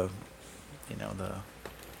whatever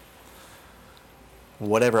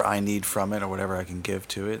whatever I need from it, or whatever I can give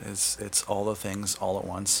to it. It's all the things all at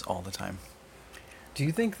once, all the time. Do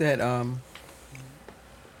you think that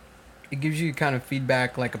it gives you kind of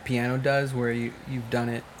feedback like a piano does, where you've done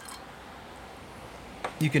it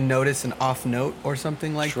you can notice an off note or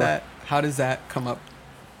something like Sure. that? How does that come up?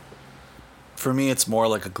 For me, it's more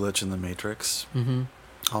like a glitch in the matrix. Mm-hmm.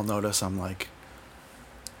 I'll notice I'm like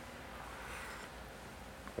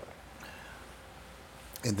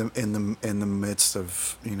in the midst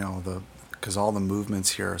of, the because all the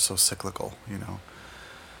movements here are so cyclical,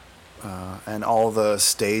 and all the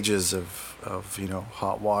stages of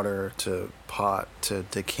hot water to pot to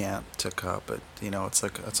decant to cup. It's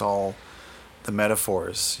like it's all the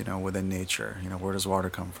metaphors, within nature. Where does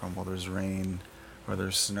water come from? Well, there's rain or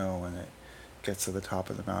there's snow, and it gets to the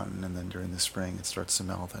top of the mountain, and then during the spring it starts to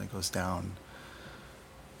melt and it goes down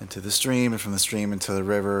into the stream, and from the stream into the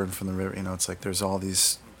river, and from the river, it's like there's all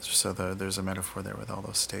these. So there's a metaphor there with all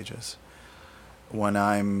those stages. When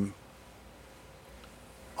I'm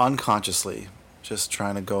unconsciously just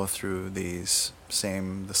trying to go through the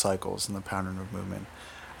cycles and the pattern of movement,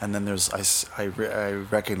 and then I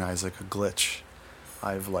recognize like a glitch.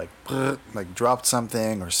 I've like dropped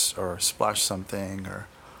something or splashed something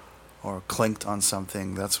or clinked on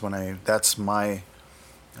something. That's my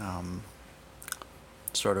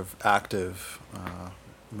sort of active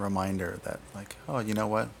reminder that like, oh, you know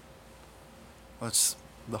what? What's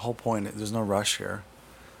the whole point? There's no rush here.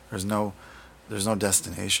 There's no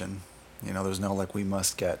destination. There's no like we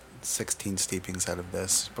must get 16 steepings out of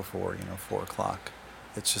this before 4 o'clock.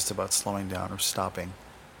 It's just about slowing down or stopping.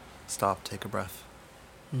 Stop, take a breath.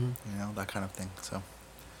 Mm-hmm. That kind of thing. So.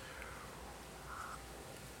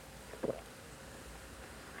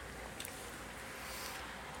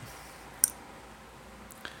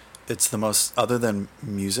 It's the most, other than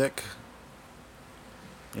music,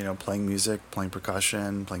 playing music, playing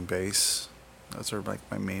percussion, playing bass. Those are like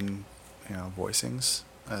my main, voicings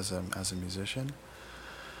as a musician.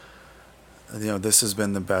 This has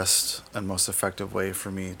been the best and most effective way for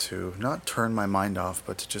me to not turn my mind off,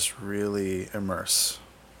 but to just really immerse.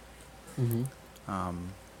 Mm-hmm.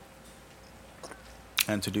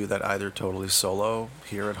 And to do that either totally solo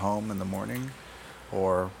here at home in the morning,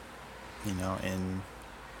 or,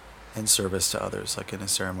 in service to others, like in a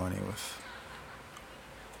ceremony with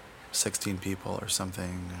 16 people or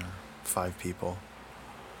something, or 5 people.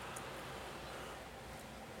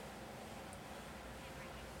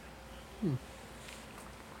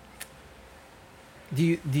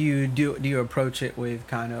 Do you approach it with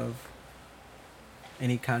kind of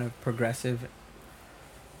any kind of progressive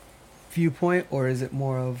viewpoint, or is it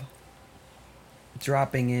more of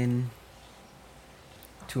dropping in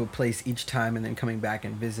to a place each time and then coming back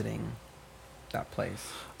and visiting that place?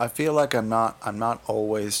 I feel like I'm not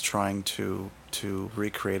always trying to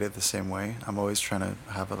recreate it the same way. I'm always trying to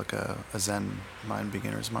have like a Zen mind,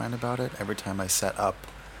 beginner's mind about it. Every time I set up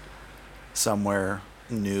somewhere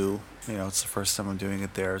new, it's the first time I'm doing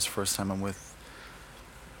it there. It's the first time I'm with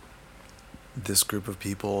this group of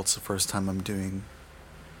people. It's the first time I'm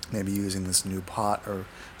maybe using this new pot or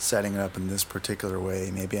setting it up in this particular way.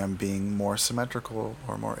 Maybe I'm being more symmetrical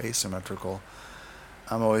or more asymmetrical.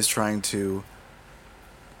 I'm always trying to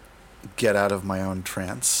get out of my own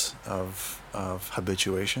trance of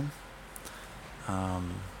habituation.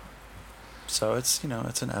 So it's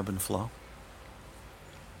it's an ebb and flow.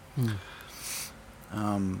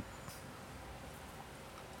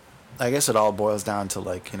 I guess it all boils down to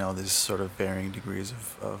like these sort of varying degrees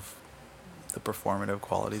of the performative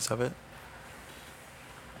qualities of it.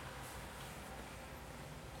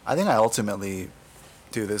 I think I ultimately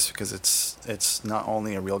do this because it's not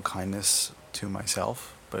only a real kindness to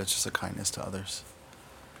myself, but it's just a kindness to others.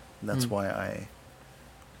 And that's why I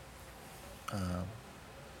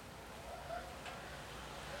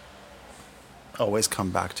always come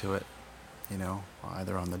back to it,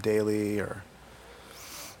 either on the daily or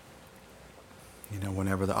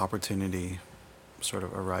whenever the opportunity sort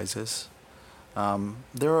of arises.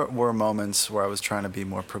 There were moments where I was trying to be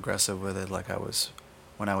more progressive with it, like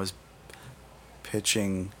when I was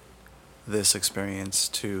pitching this experience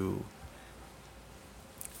to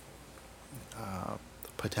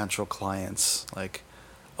potential clients, like,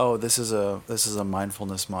 oh, this is a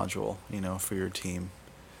mindfulness module, for your team.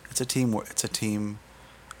 It's a team.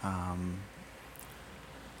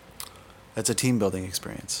 It's a team building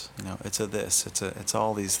experience. It's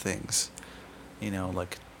all these things.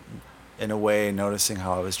 Like, in a way, noticing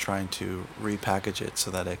how I was trying to repackage it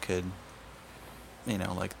so that it could,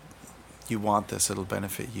 like, you want this, it'll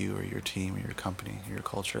benefit you or your team or your company or your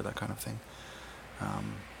culture, that kind of thing.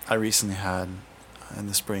 I recently had,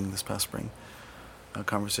 this past spring, a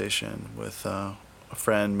conversation with a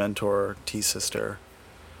friend, mentor, sister,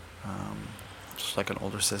 just like an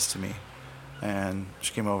older sis to me. And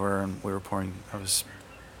she came over and we were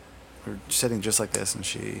sitting just like this, and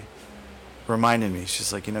she reminded me.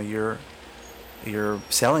 She's like, you're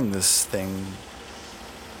selling this thing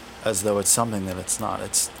as though it's something that it's not.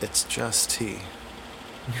 It's just tea.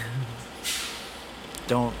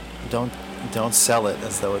 don't don't don't sell it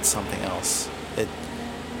as though it's something else.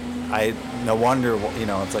 I no wonder,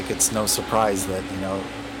 it's like it's no surprise that,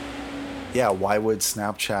 yeah, why would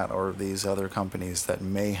Snapchat or these other companies that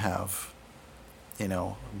may have,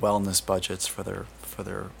 wellness budgets for their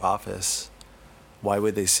office, why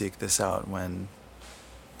would they seek this out when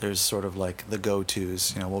there's sort of like the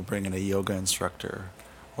go-tos, we'll bring in a yoga instructor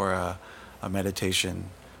or a meditation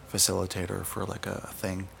facilitator for like a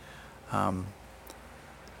thing.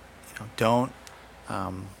 Don't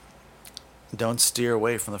don't steer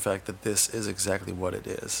away from the fact that this is exactly what it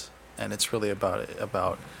is, and it's really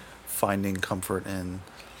about finding comfort in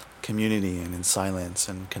community and in silence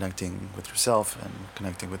and connecting with yourself and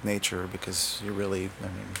connecting with nature, because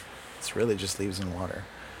it's really just leaves and water.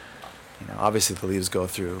 Obviously the leaves go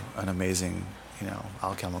through an amazing,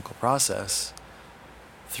 alchemical process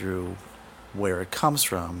through where it comes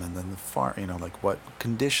from, and then the farm, like what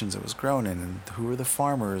conditions it was grown in, and who are the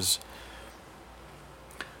farmers,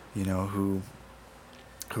 who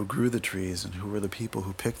grew the trees, and who were the people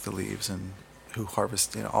who picked the leaves and who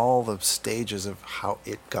harvest, all the stages of how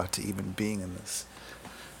it got to even being in this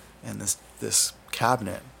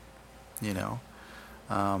cabinet,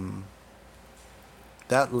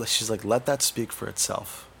 that she's like, let that speak for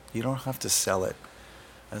itself. You don't have to sell it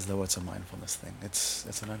as though it's a mindfulness thing.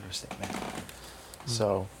 It's an understatement.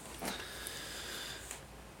 So,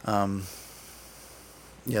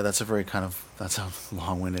 yeah, that's a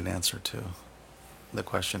long-winded answer to the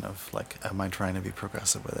question of like, am I trying to be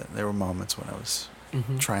progressive with it? There were moments when I was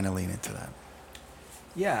trying to lean into that.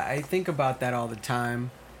 Yeah, I think about that all the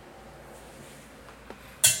time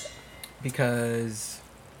because,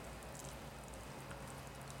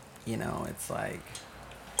 it's like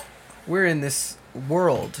we're in this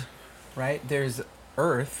world, right? There's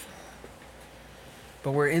Earth,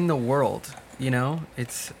 but we're in the world,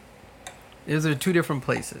 those are two different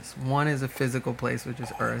places. One is a physical place, which is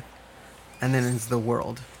Earth, and then it's the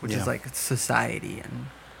world, which is like society, and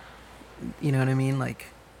you know what I mean? Like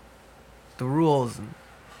the rules and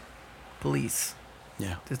police.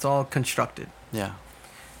 Yeah. It's all constructed. Yeah.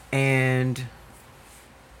 And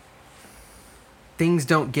things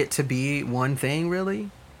don't get to be one thing, really.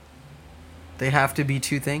 They have to be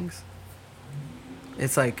two things.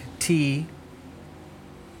 It's like tea,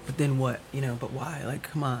 but then what? But why? Like,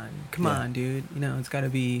 come on, dude. It's got to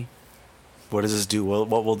be... What does this do?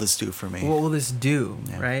 What will this do for me? What will this do,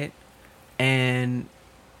 right? And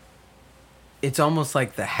it's almost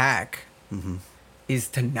like the hack is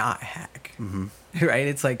to not hack, right?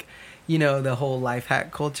 It's like, the whole life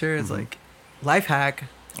hack culture is like, life hack...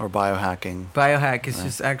 Or biohacking. Biohack is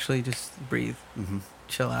just actually just breathe,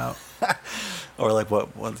 chill out. Or like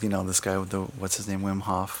what this guy with what's his name, Wim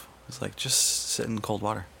Hof, was like, just sit in cold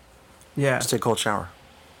water. Yeah. Just take a cold shower.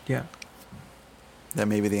 Yeah. That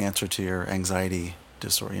may be the answer to your anxiety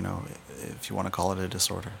disorder, if you want to call it a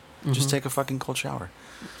disorder. Just take a fucking cold shower.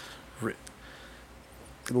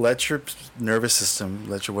 Let your nervous system,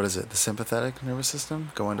 the sympathetic nervous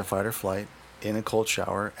system, go into fight or flight in a cold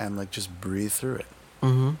shower and like just breathe through it.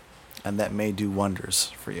 And that may do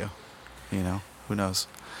wonders for you. Who knows?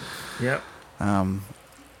 Yep.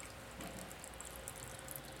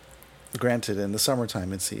 Granted, in the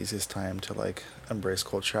summertime, it's the easiest time to like embrace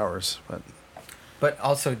cold showers, but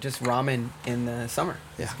also just ramen in the summer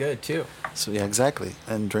is good too. So yeah, exactly.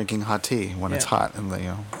 And drinking hot tea when it's hot and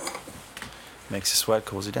makes you sweat,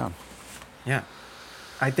 cools you down. Yeah,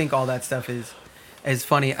 I think all that stuff is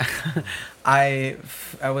funny. I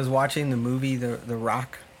was watching the movie The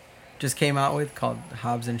Rock just came out with called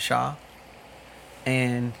Hobbs and Shaw,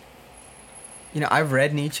 and I've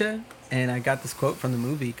read Nietzsche, and I got this quote from the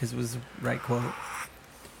movie because it was the right quote,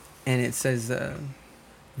 and it says,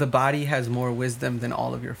 "The body has more wisdom than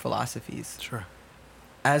all of your philosophies." Sure.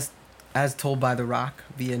 As told by The Rock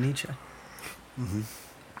via Nietzsche.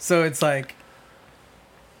 So it's like,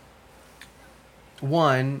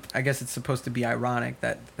 one, I guess it's supposed to be ironic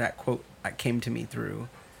that quote came to me through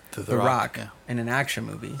The Rock in an action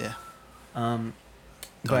movie. Yeah.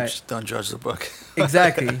 But don't judge the book.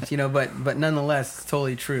 Exactly, but nonetheless, it's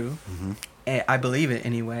totally true. I believe it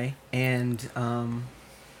anyway, and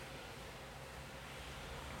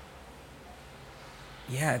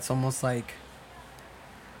it's almost like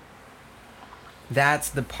that's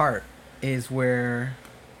the part is where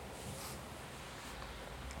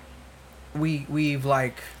we've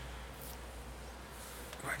like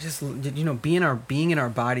just being in our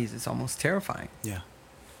bodies is almost terrifying. Yeah.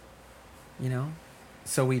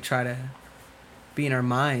 So we try to be in our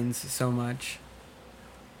minds so much.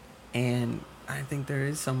 And I think there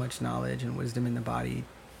is so much knowledge and wisdom in the body.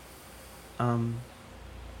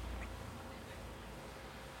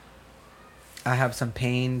 I have some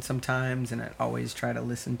pain sometimes, and I always try to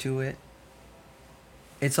listen to it.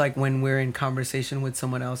 It's like when we're in conversation with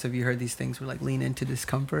someone else, have you heard these things? We're like, lean into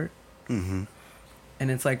discomfort. Mm-hmm.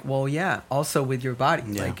 And it's like, well, yeah, also with your body.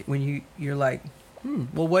 Yeah. Like when you're like,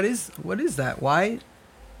 well, what is that? Why?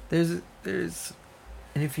 There's, and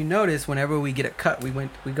if you notice, whenever we get a cut, we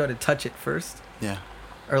go to touch it first. Yeah.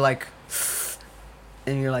 Or like,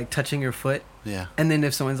 and you're like touching your foot. Yeah. And then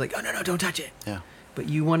if someone's like, oh no, don't touch it. Yeah. But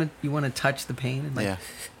you want to touch the pain and like, Yeah.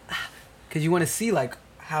 because you want to see like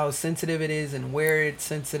how sensitive it is and where it's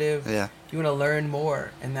sensitive. Yeah. You want to learn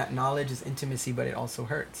more, and that knowledge is intimacy, but it also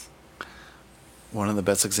hurts. One of the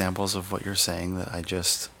best examples of what you're saying that I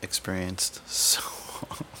just experienced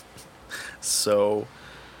so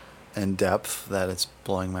in depth that it's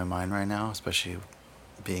blowing my mind right now, especially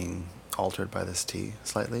being altered by this tea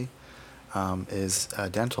slightly, is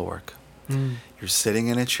dental work. You're sitting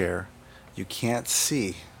in a chair. You can't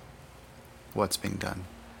see what's being done.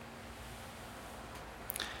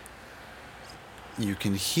 You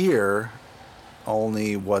can hear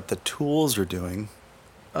only what the tools are doing.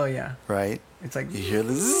 Oh yeah. Right? It's like you hear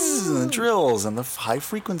the zzz and the drills and the high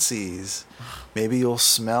frequencies. Maybe you'll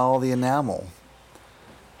smell the enamel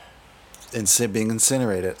being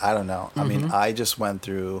incinerated. I don't know. I mean, I just went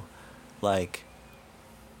through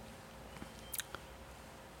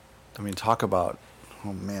talk about,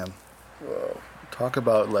 oh man. Whoa. Talk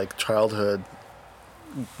about like childhood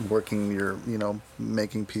working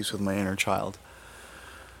making peace with my inner child.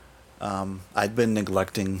 I'd been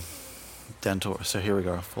neglecting dental. So here we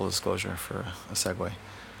go. Full disclosure for a segue.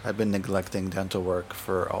 I've been neglecting dental work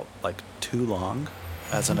for like too long,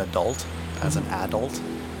 as an adult,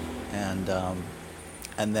 and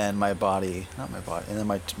then my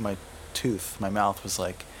tooth, my mouth was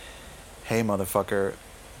like, "Hey, motherfucker,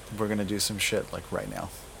 we're gonna do some shit like right now."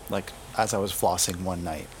 Like as I was flossing one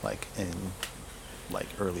night, like in like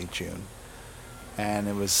early June, and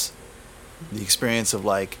it was the experience of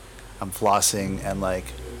like I'm flossing and like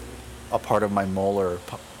a part of my molar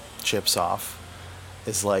chips off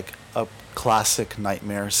is like a classic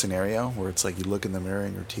nightmare scenario where it's like you look in the mirror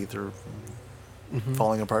and your teeth are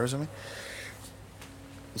falling apart or something.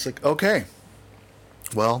 It's like, okay,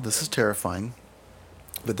 well, this is terrifying.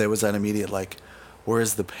 But there was that immediate like, where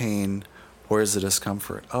is the pain? Where is the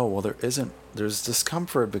discomfort? Oh, well, there's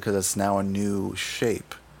discomfort because it's now a new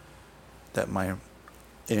shape that my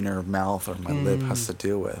inner mouth or my lip has to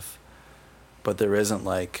deal with. But there isn't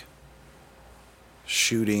like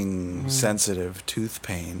shooting sensitive tooth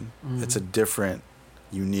pain. It's a different,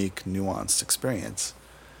 unique, nuanced experience.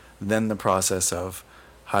 Then the process of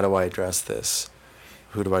how do I address this?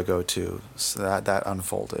 Who do I go to? So that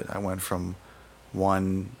unfolded. I went from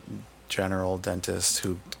one general dentist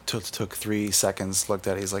who took 3 seconds, looked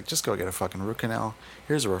at it, he's like, just go get a fucking root canal.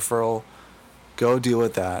 Here's a referral. Go deal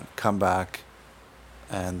with that. Come back.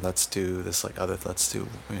 And let's do this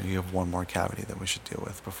you have one more cavity that we should deal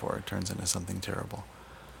with before it turns into something terrible.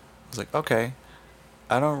 I was like, okay,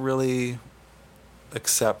 I don't really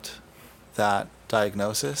accept that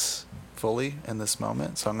diagnosis fully in this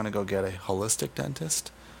moment, so I'm going to go get a holistic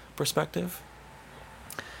dentist perspective.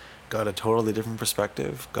 Got a totally different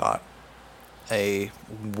perspective, got a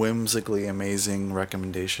whimsically amazing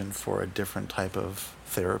recommendation for a different type of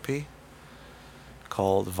therapy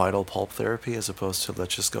called vital pulp therapy, as opposed to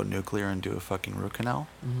let's just go nuclear and do a fucking root canal.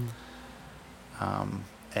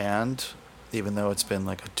 And even though it's been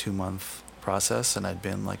like a 2-month process and I'd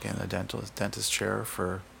been like in a dentist chair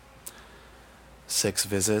for 6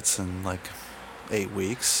 visits and like 8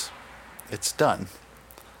 weeks, it's done.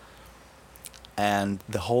 And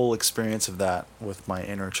the whole experience of that with my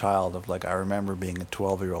inner child of like, I remember being a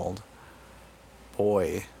 12-year-old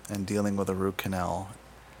boy and dealing with a root canal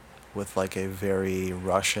with like a very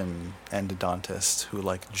Russian endodontist who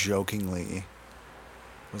like jokingly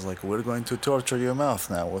was like, we're going to torture your mouth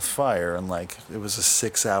now with fire. And like, it was a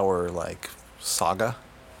 6-hour like saga.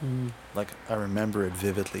 Like I remember it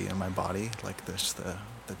vividly in my body, like this, the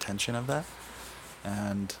tension of that.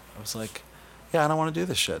 And I was like, yeah, I don't want to do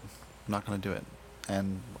this shit. I'm not going to do it.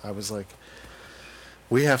 And I was like,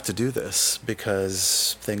 we have to do this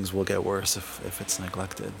because things will get worse if it's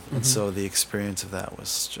neglected. And so the experience of that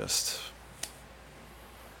was just,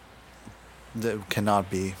 that cannot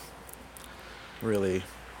be really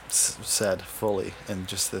said fully in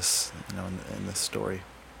just this, in this story.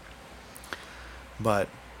 But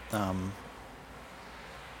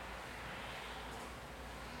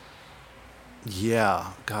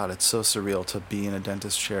Yeah, God, it's so surreal to be in a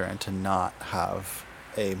dentist chair and to not have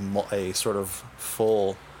a sort of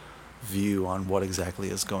full view on what exactly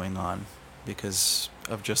is going on because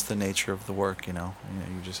of just the nature of the work, you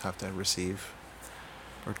just have to receive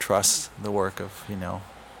or trust the work of,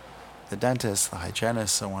 the dentist, the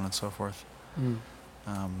hygienist, so on and so forth. Mm.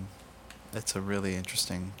 Um, it's a really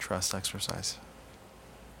interesting trust exercise.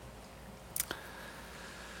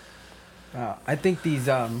 I think these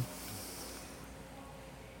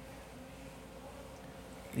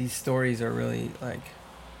stories are really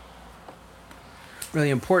really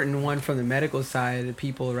important. One, from the medical side, that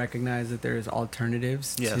people recognize that there's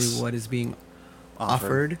alternatives Yes. to what is being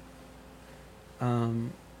offered.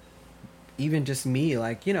 Even just me,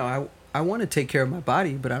 I want to take care of my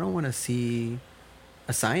body, but I don't want to see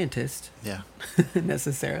a scientist. Yeah.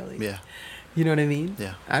 Necessarily. Yeah. You know what I mean?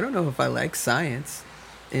 Yeah. I don't know if I like science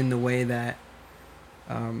in the way that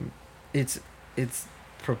it's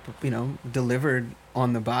delivered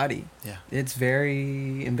on the body. Yeah. It's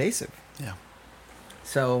very invasive. Yeah.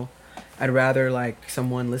 So I'd rather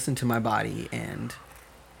someone listen to my body and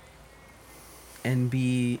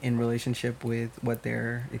be in relationship with what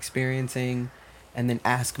they're experiencing, and then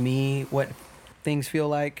ask me what things feel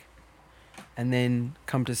like, and then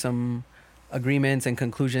come to some agreements and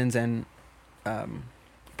conclusions and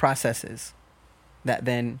processes that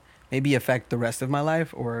then maybe affect the rest of my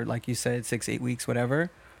life, or like you said, 6-8 weeks, whatever.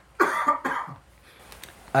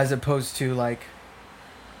 As opposed to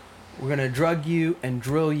we're gonna drug you and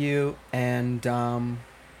drill you and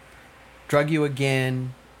drug you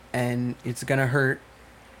again, and it's gonna hurt,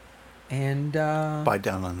 and Bite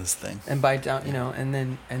down on this thing. and bite down, and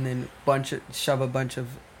then shove a bunch of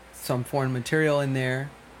some foreign material in there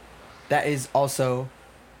that is also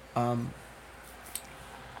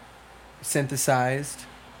synthesized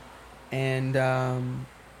and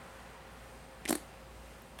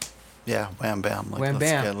Yeah, wham bam. Wham,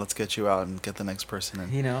 bam. Let's get you out and get the next person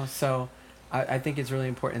in. So I think it's really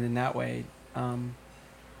important in that way. And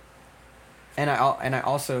I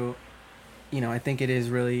also, I think it is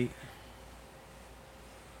really,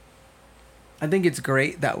 I think it's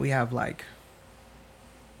great that we have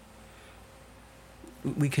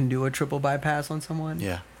we can do a triple bypass on someone.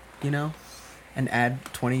 Yeah. And add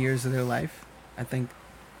 20 years of their life. I think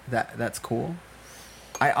that's cool.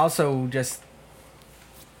 I also just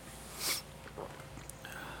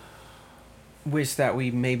wish that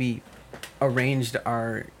we maybe arranged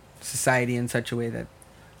our society in such a way that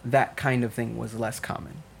that kind of thing was less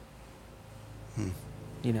common.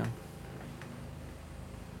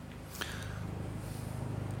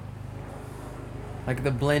 Like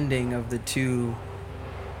the blending of the two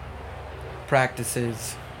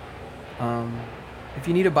practices. If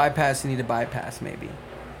you need a bypass, you need a bypass maybe.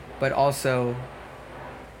 But also,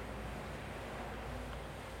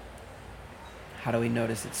 how do we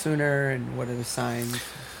notice it sooner, and what are the signs?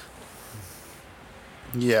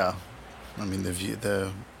 Yeah. I mean,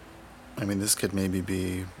 this could maybe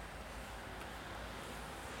be,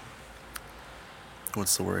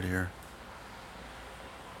 what's the word here?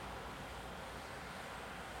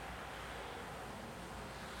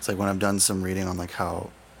 It's like when I've done some reading on how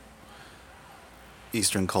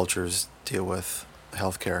Eastern cultures deal with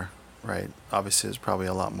healthcare, right? Obviously, there's probably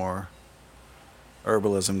a lot more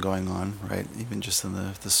herbalism going on, right? Even just in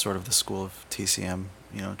the sort of the school of TCM,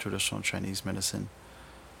 traditional Chinese medicine.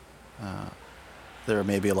 There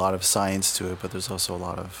may be a lot of science to it, but there's also a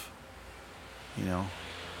lot of,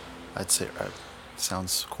 I'd say, it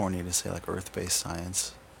sounds corny to say earth-based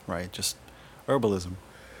science, right? Just herbalism.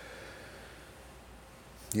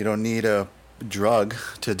 You don't need a drug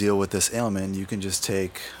to deal with this ailment. You can just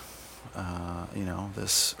take,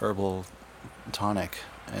 this herbal tonic,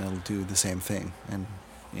 and it'll do the same thing. And,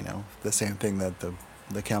 the same thing that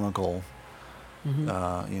the chemical,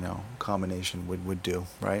 combination would do,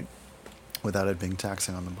 right? Without it being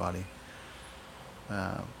taxing on the body.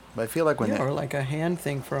 But I feel like when... or like a hand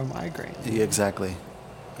thing for a migraine. Yeah, exactly.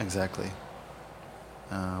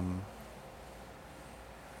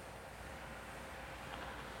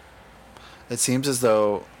 It seems as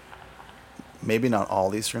though maybe not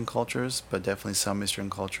all Eastern cultures, but definitely some Eastern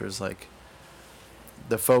cultures,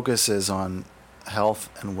 the focus is on health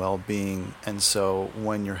and well-being. And so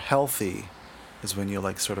when you're healthy is when you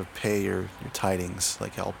sort of pay your tidings.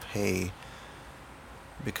 I'll pay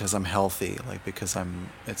because I'm healthy, because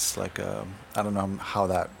it's I don't know how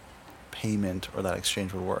that payment or that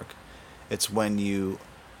exchange would work. It's when you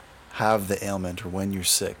have the ailment or when you're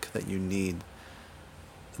sick that you need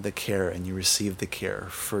the care, and you receive the care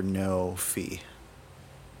for no fee.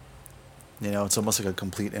 It's almost like a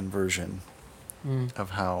complete inversion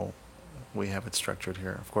of how we have it structured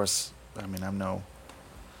here. Of course, I mean, I'm no,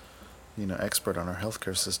 expert on our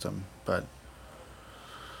healthcare system, but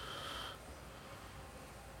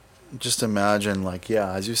just imagine, like,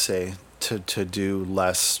 yeah, as you say, to do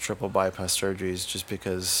less triple bypass surgeries just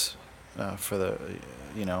because, for the,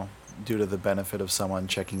 due to the benefit of someone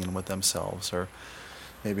checking in with themselves, or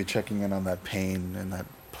maybe checking in on that pain and that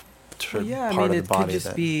Well, yeah, I part mean, of the it could body just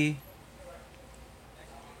that. be,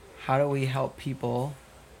 how do we help people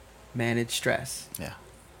manage stress? Yeah.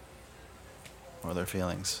 Or their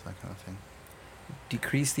feelings, that kind of thing.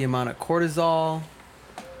 Decrease the amount of cortisol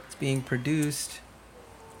that's being produced,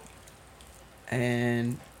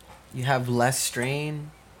 and you have less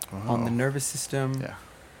strain on the Oh. nervous system Yeah.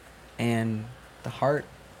 and the heart,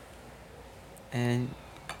 and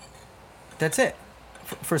that's it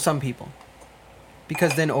for some people,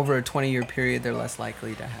 because then over a 20-year period they're less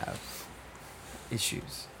likely to have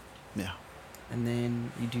issues. Yeah. And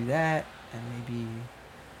then you do that, and maybe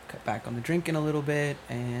cut back on the drinking a little bit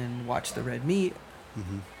and watch the red meat.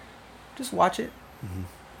 Mm-hmm. Just watch it. Mm-hmm.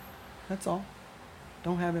 That's all.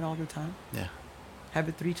 Don't have it all the time. Yeah. Have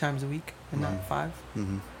it 3 times a week and Mhm. not 5.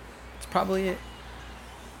 Mm-hmm. It's probably it.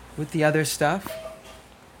 With the other stuff,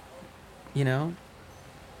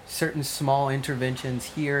 certain small interventions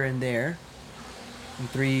here and there in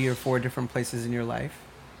 3 or 4 different places in your life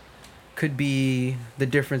could be the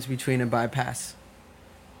difference between a bypass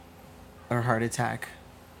or a heart attack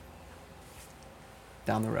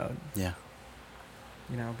down the road. Yeah.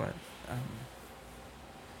 But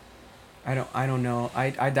I don't know.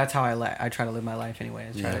 I that's how I try to live my life anyway.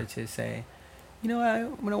 I try Yeah. to say, I'm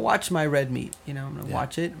gonna watch my red meat. I'm gonna Yeah.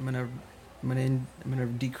 watch it. I'm gonna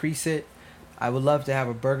decrease it. I would love to have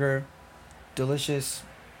a burger, delicious.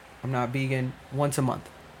 I'm not vegan. Once a month.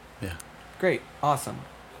 Yeah. Great, awesome.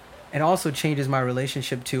 It also changes my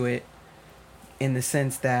relationship to it, in the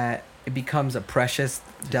sense that it becomes a precious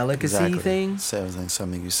delicacy Exactly. thing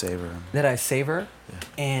Something you savor. that I savor, Yeah.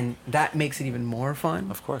 and that makes it even more fun.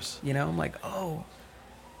 Of course. I'm like, oh,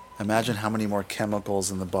 Imagine how many more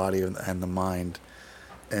chemicals in the body and the mind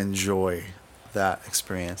enjoy that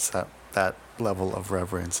experience, that level of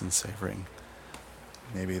reverence and savoring.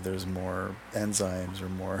 Maybe there's more enzymes or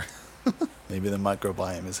more. Maybe the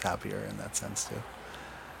microbiome is happier in that sense too.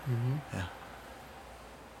 mm-hmm. Yeah.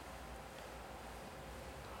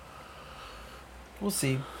 We'll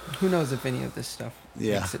see. Who knows if any of this stuff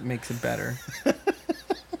Yeah. makes it better.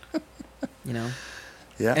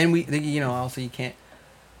 Yeah. And also you can't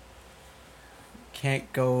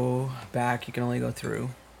go back. You can only go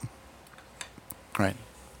through. Right.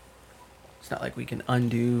 It's not like we can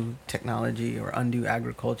undo technology or undo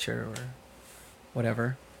agriculture or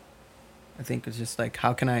whatever. I think it's just like,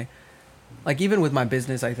 how can I, like, even with my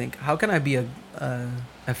business, I think, how can I be a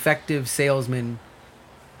effective salesman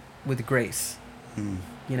with grace? Mm.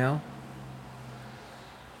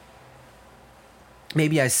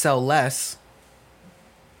 Maybe I sell less,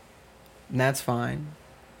 and that's fine,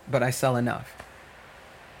 but I sell enough.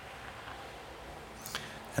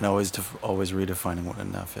 And always redefining what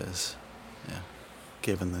enough is. Yeah.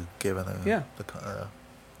 Given the Yeah.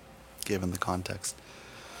 given the context.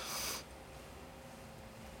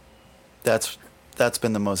 That's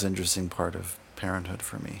been the most interesting part of parenthood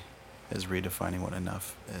for me, is redefining what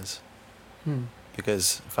enough is.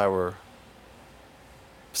 Because if I were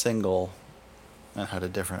single and had a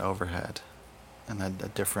different overhead and had a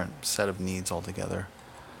different set of needs altogether,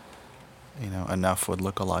 enough would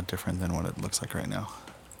look a lot different than what it looks like right now.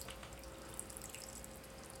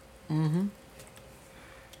 Mm-hmm.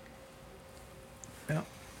 Yeah.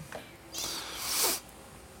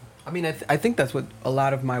 I mean, I think that's what a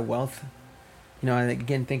lot of my wealth,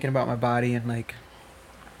 again, thinking about my body and like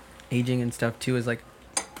aging and stuff too, is like,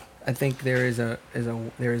 I think there is a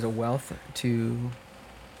wealth to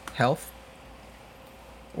health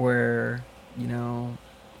where,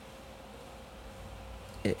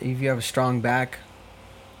 if you have a strong back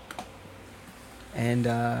and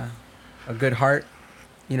a good heart,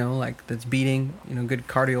 like that's beating, good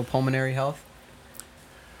cardiopulmonary health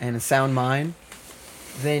and a sound mind,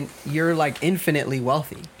 then you're like infinitely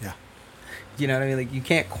wealthy. Yeah. You know what I mean? Like, you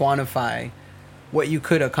can't quantify what you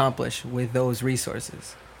could accomplish with those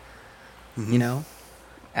resources. Mm-hmm.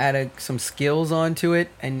 Add some skills onto it,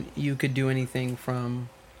 and you could do anything from,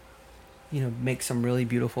 make some really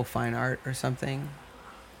beautiful fine art or something,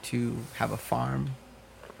 to have a farm,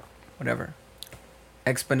 whatever.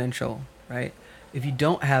 Exponential, right? If you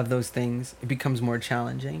don't have those things, it becomes more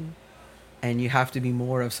challenging, and you have to be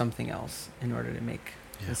more of something else in order to make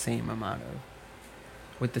the same amount of,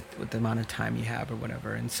 with the amount of time you have or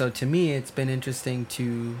whatever. And so to me, it's been interesting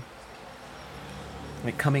to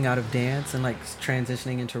like coming out of dance and like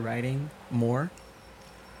transitioning into writing more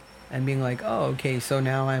and being like, oh, okay, so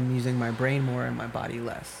now I'm using my brain more and my body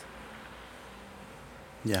less.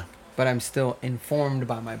 Yeah. But I'm still informed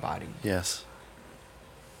by my body. Yes.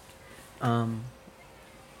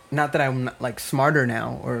 Not that I'm like smarter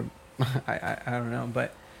now, or I don't know,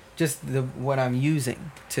 but just what I'm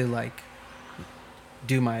using to like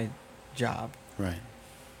do my job. Right.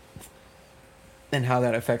 And how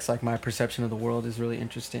that affects like my perception of the world is really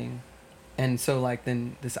interesting. And so like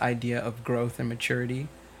then this idea of growth and maturity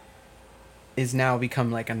is now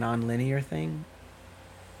become like a non-linear thing.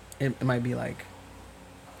 It might be like,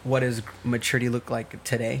 what does maturity look like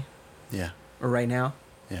today? Yeah. Or right now?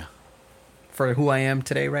 Yeah. For who I am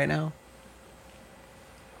today, right now?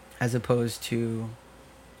 As opposed to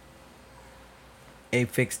a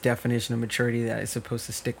fixed definition of maturity that is supposed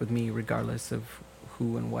to stick with me regardless of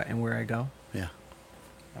who and what and where I go. Yeah.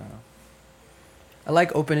 I don't know. I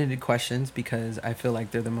like open-ended questions because I feel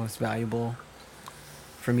like they're the most valuable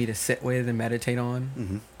for me to sit with and meditate on.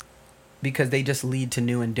 Mm-hmm. Because they just lead to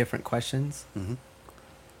new and different questions. Mm-hmm.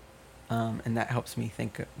 And that helps me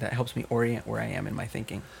think, that helps me orient where I am in my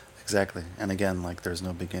thinking. Exactly. And again, like there's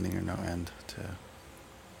no beginning or no end to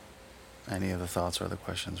any of the thoughts or the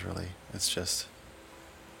questions, really. It's just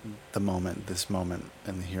the moment, this moment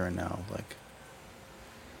in the here and now, like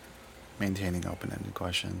maintaining open-ended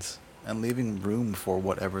questions and leaving room for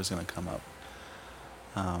whatever's going to come up.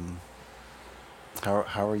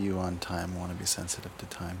 How are you on time? Want to be sensitive to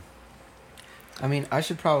time? I mean, I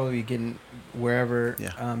should probably be getting wherever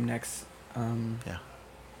next Yeah.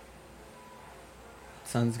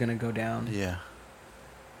 sun's gonna go down. Yeah.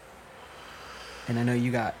 And I know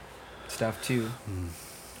you got stuff too. Mm.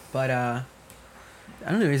 But I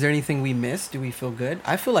don't know, is there anything we missed? Do we feel good?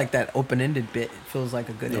 I feel like that open-ended bit feels like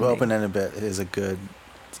a good ending. The open-ended bit is a good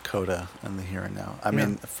coda in the here and now. I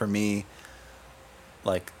mean, for me,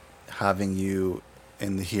 like having you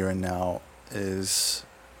in the here and now is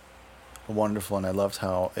wonderful, and I loved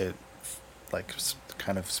how it like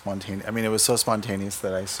kind of spontaneous. I mean, it was so spontaneous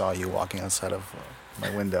that I saw you walking outside of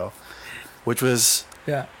my window, which was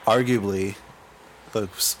arguably the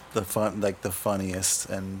fun, like the funniest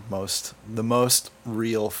and the most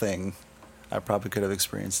real thing I probably could have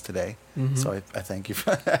experienced today. Mm-hmm. So I thank you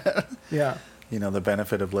for that. Yeah. You know, the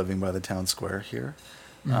benefit of living by the town square here.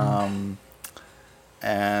 Mm-hmm.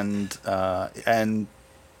 And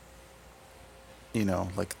you know,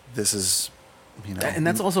 like this is, you know, and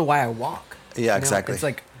that's also why I walk. Yeah, exactly. It's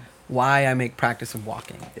like why I make practice of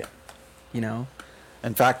walking. Yeah. You know?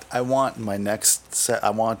 In fact, I want my next set, I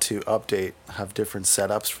want to have different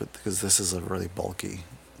setups because this is a really bulky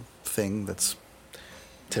thing that's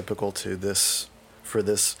typical to this, for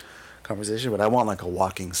this conversation, but I want like a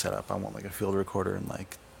walking setup. I want like a field recorder and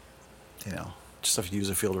like, you know, just use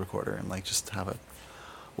a field recorder and like just have it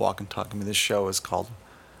walk and talk. I mean, this show is called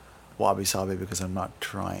Wabi Sabi because I'm not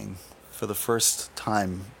trying for the first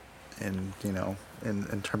time in, you know,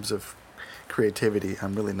 in terms of creativity,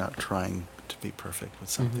 I'm really not trying to be perfect with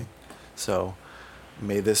something. Mm-hmm. So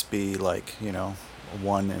may this be like, you know,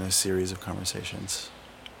 one in a series of conversations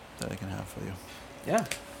that I can have with you. Yeah.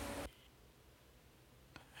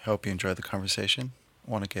 I hope you enjoyed the conversation.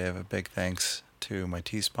 I want to give a big thanks to my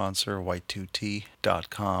tea sponsor,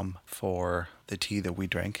 white2tea.com, for the tea that we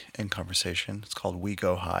drink in conversation. It's called We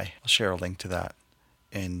Go High. I'll share a link to that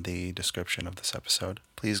in the description of this episode.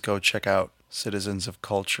 Please go check out Citizens of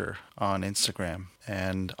Culture on Instagram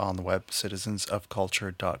and on the web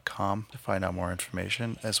citizensofculture.com to find out more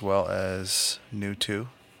information, as well as Noustous,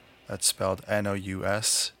 that's spelled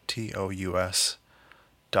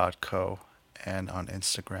NOUSTOUS.co, and on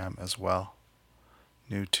Instagram as well,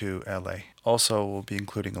 Noustous LA. Also, we'll be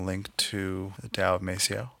including a link to the Tao of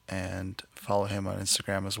Maceo, and follow him on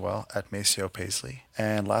Instagram as well at Maceo Paisley.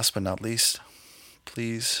 And last but not least,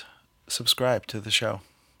 please subscribe to the show.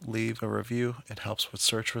 Leave a review. It helps with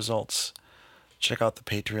search results. Check out the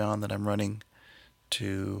Patreon that I'm running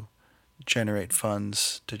to generate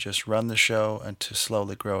funds to just run the show and to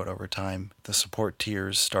slowly grow it over time. The support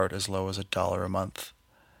tiers start as low as $1 a month.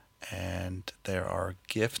 And there are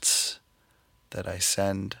gifts that I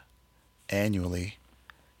send annually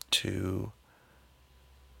to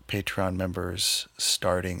Patreon members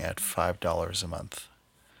starting at $5 a month.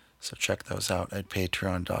 So check those out at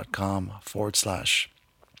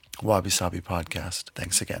patreon.com/Wabi Sabi Podcast.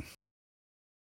 Thanks again.